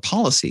outcomes of their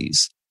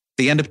policies,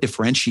 they end up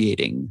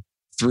differentiating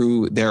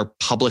through their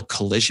public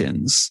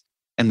collisions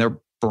and their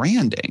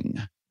branding.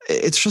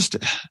 It's just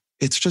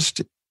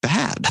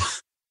bad.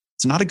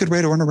 It's not a good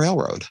way to run a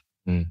railroad.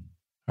 All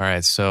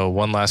right. So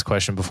one last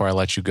question before I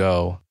let you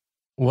go.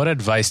 What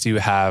advice do you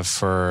have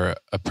for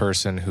a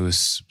person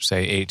who's,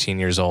 say, 18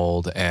 years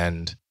old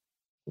and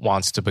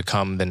wants to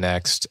become the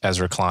next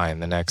Ezra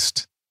Klein, the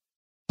next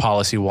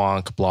policy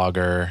wonk,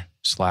 blogger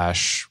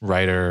 /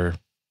 writer,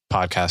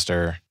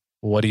 podcaster?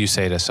 What do you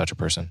say to such a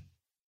person?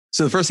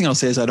 So the first thing I'll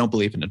say is I don't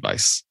believe in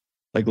advice.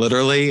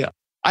 Literally,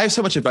 I have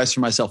so much advice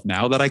for myself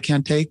now that I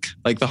can't take.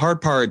 The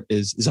hard part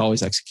is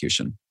always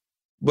execution.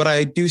 What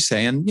I do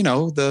say, and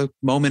the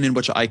moment in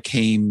which I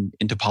came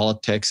into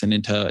politics and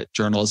into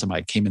journalism,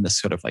 I came in this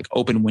sort of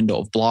open window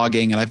of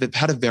blogging. And I've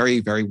had a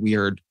very, very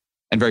weird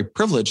and very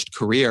privileged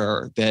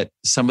career that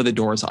some of the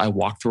doors I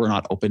walk through are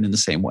not open in the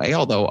same way,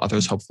 although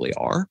others hopefully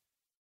are.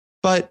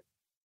 But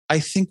I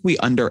think we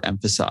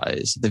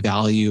underemphasize the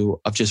value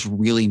of just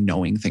really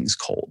knowing things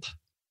cold.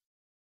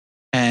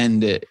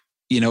 And,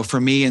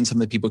 for me and some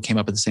of the people who came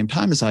up at the same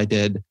time as I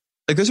did,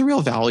 there's a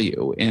real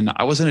value in,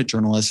 I wasn't a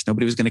journalist.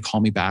 Nobody was going to call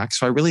me back.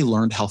 So I really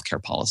learned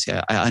healthcare policy.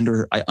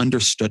 I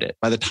understood it.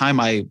 By the time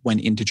I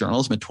went into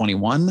journalism at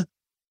 21,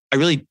 I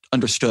really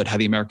understood how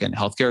the American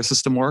healthcare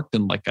system worked.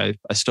 And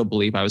I still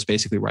believe I was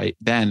basically right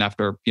then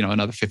after,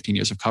 another 15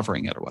 years of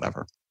covering it or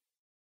whatever.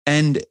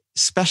 And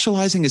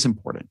specializing is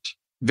important.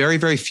 Very,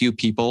 very few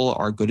people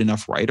are a good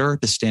enough writer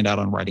to stand out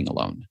on writing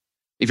alone.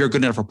 If you're a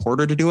good enough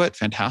reporter to do it,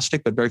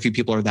 fantastic, but very few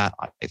people are that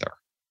either.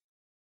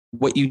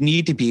 What you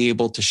need to be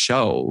able to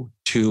show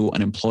to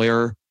an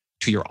employer,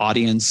 to your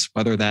audience,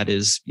 whether that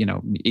is,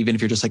 even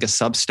if you're just a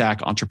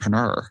Substack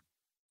entrepreneur,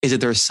 is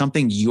that there's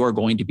something you are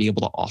going to be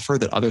able to offer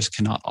that others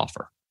cannot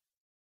offer.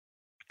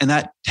 And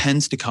that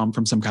tends to come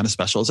from some kind of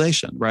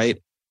specialization,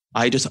 right?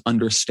 I just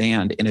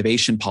understand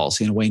innovation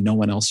policy in a way no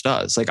one else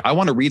does. I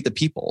want to read the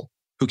people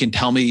who can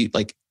tell me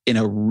in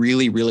a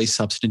really, really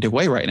substantive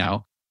way right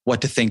now,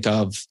 what to think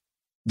of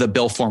the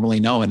bill formerly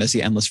known as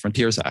the Endless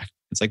Frontiers Act.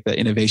 It's the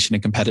Innovation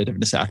and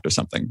Competitiveness Act or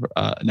something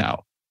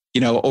now.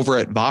 Over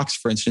at Vox,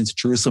 for instance,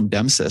 Jerusalem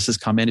Demsis has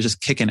come in and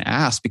just kicking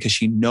ass because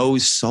she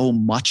knows so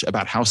much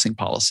about housing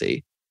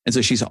policy. And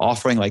so she's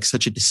offering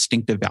such a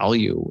distinctive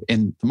value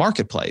in the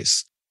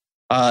marketplace.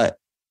 The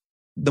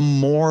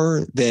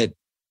more that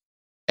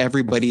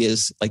everybody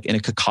is in a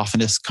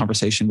cacophonous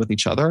conversation with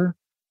each other,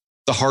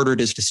 the harder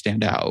it is to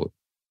stand out.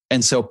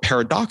 And so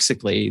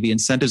paradoxically, the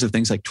incentives of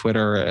things like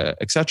Twitter,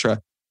 et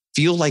cetera,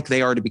 feel like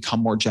they are to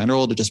become more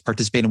general, to just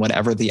participate in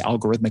whatever the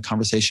algorithmic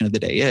conversation of the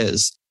day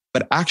is.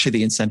 But actually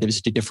the incentive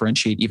is to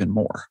differentiate even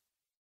more.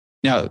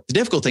 Now, the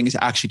difficult thing is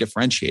actually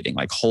differentiating,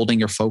 holding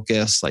your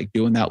focus,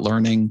 doing that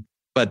learning,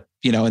 but,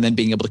 and then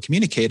being able to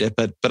communicate it.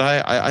 But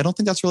I don't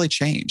think that's really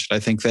changed. I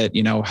think that,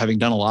 having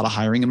done a lot of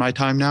hiring in my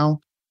time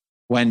now,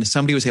 when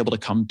somebody was able to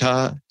come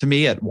to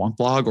me at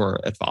WonkBlog or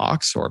at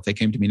Vox, or if they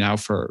came to me now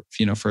for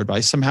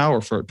advice somehow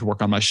or to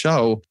work on my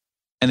show,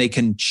 and they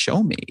can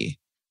show me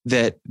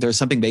that there's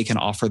something they can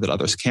offer that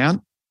others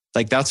can't,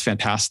 that's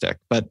fantastic.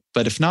 But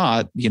if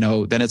not,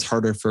 then it's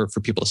harder for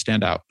people to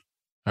stand out.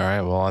 All right.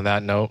 Well, on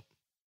that note,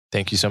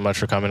 thank you so much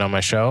for coming on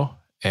my show.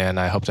 And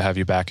I hope to have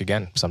you back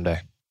again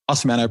someday.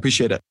 Awesome, man. I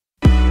appreciate it.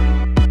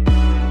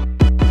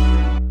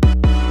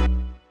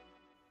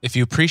 If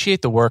you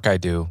appreciate the work I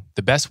do,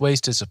 the best ways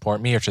to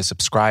support me are to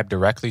subscribe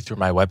directly through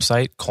my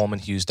website,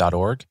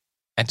 colemanhughes.org,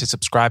 and to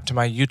subscribe to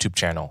my YouTube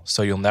channel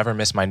so you'll never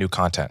miss my new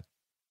content.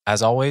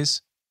 As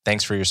always,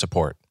 Thanks for your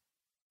support.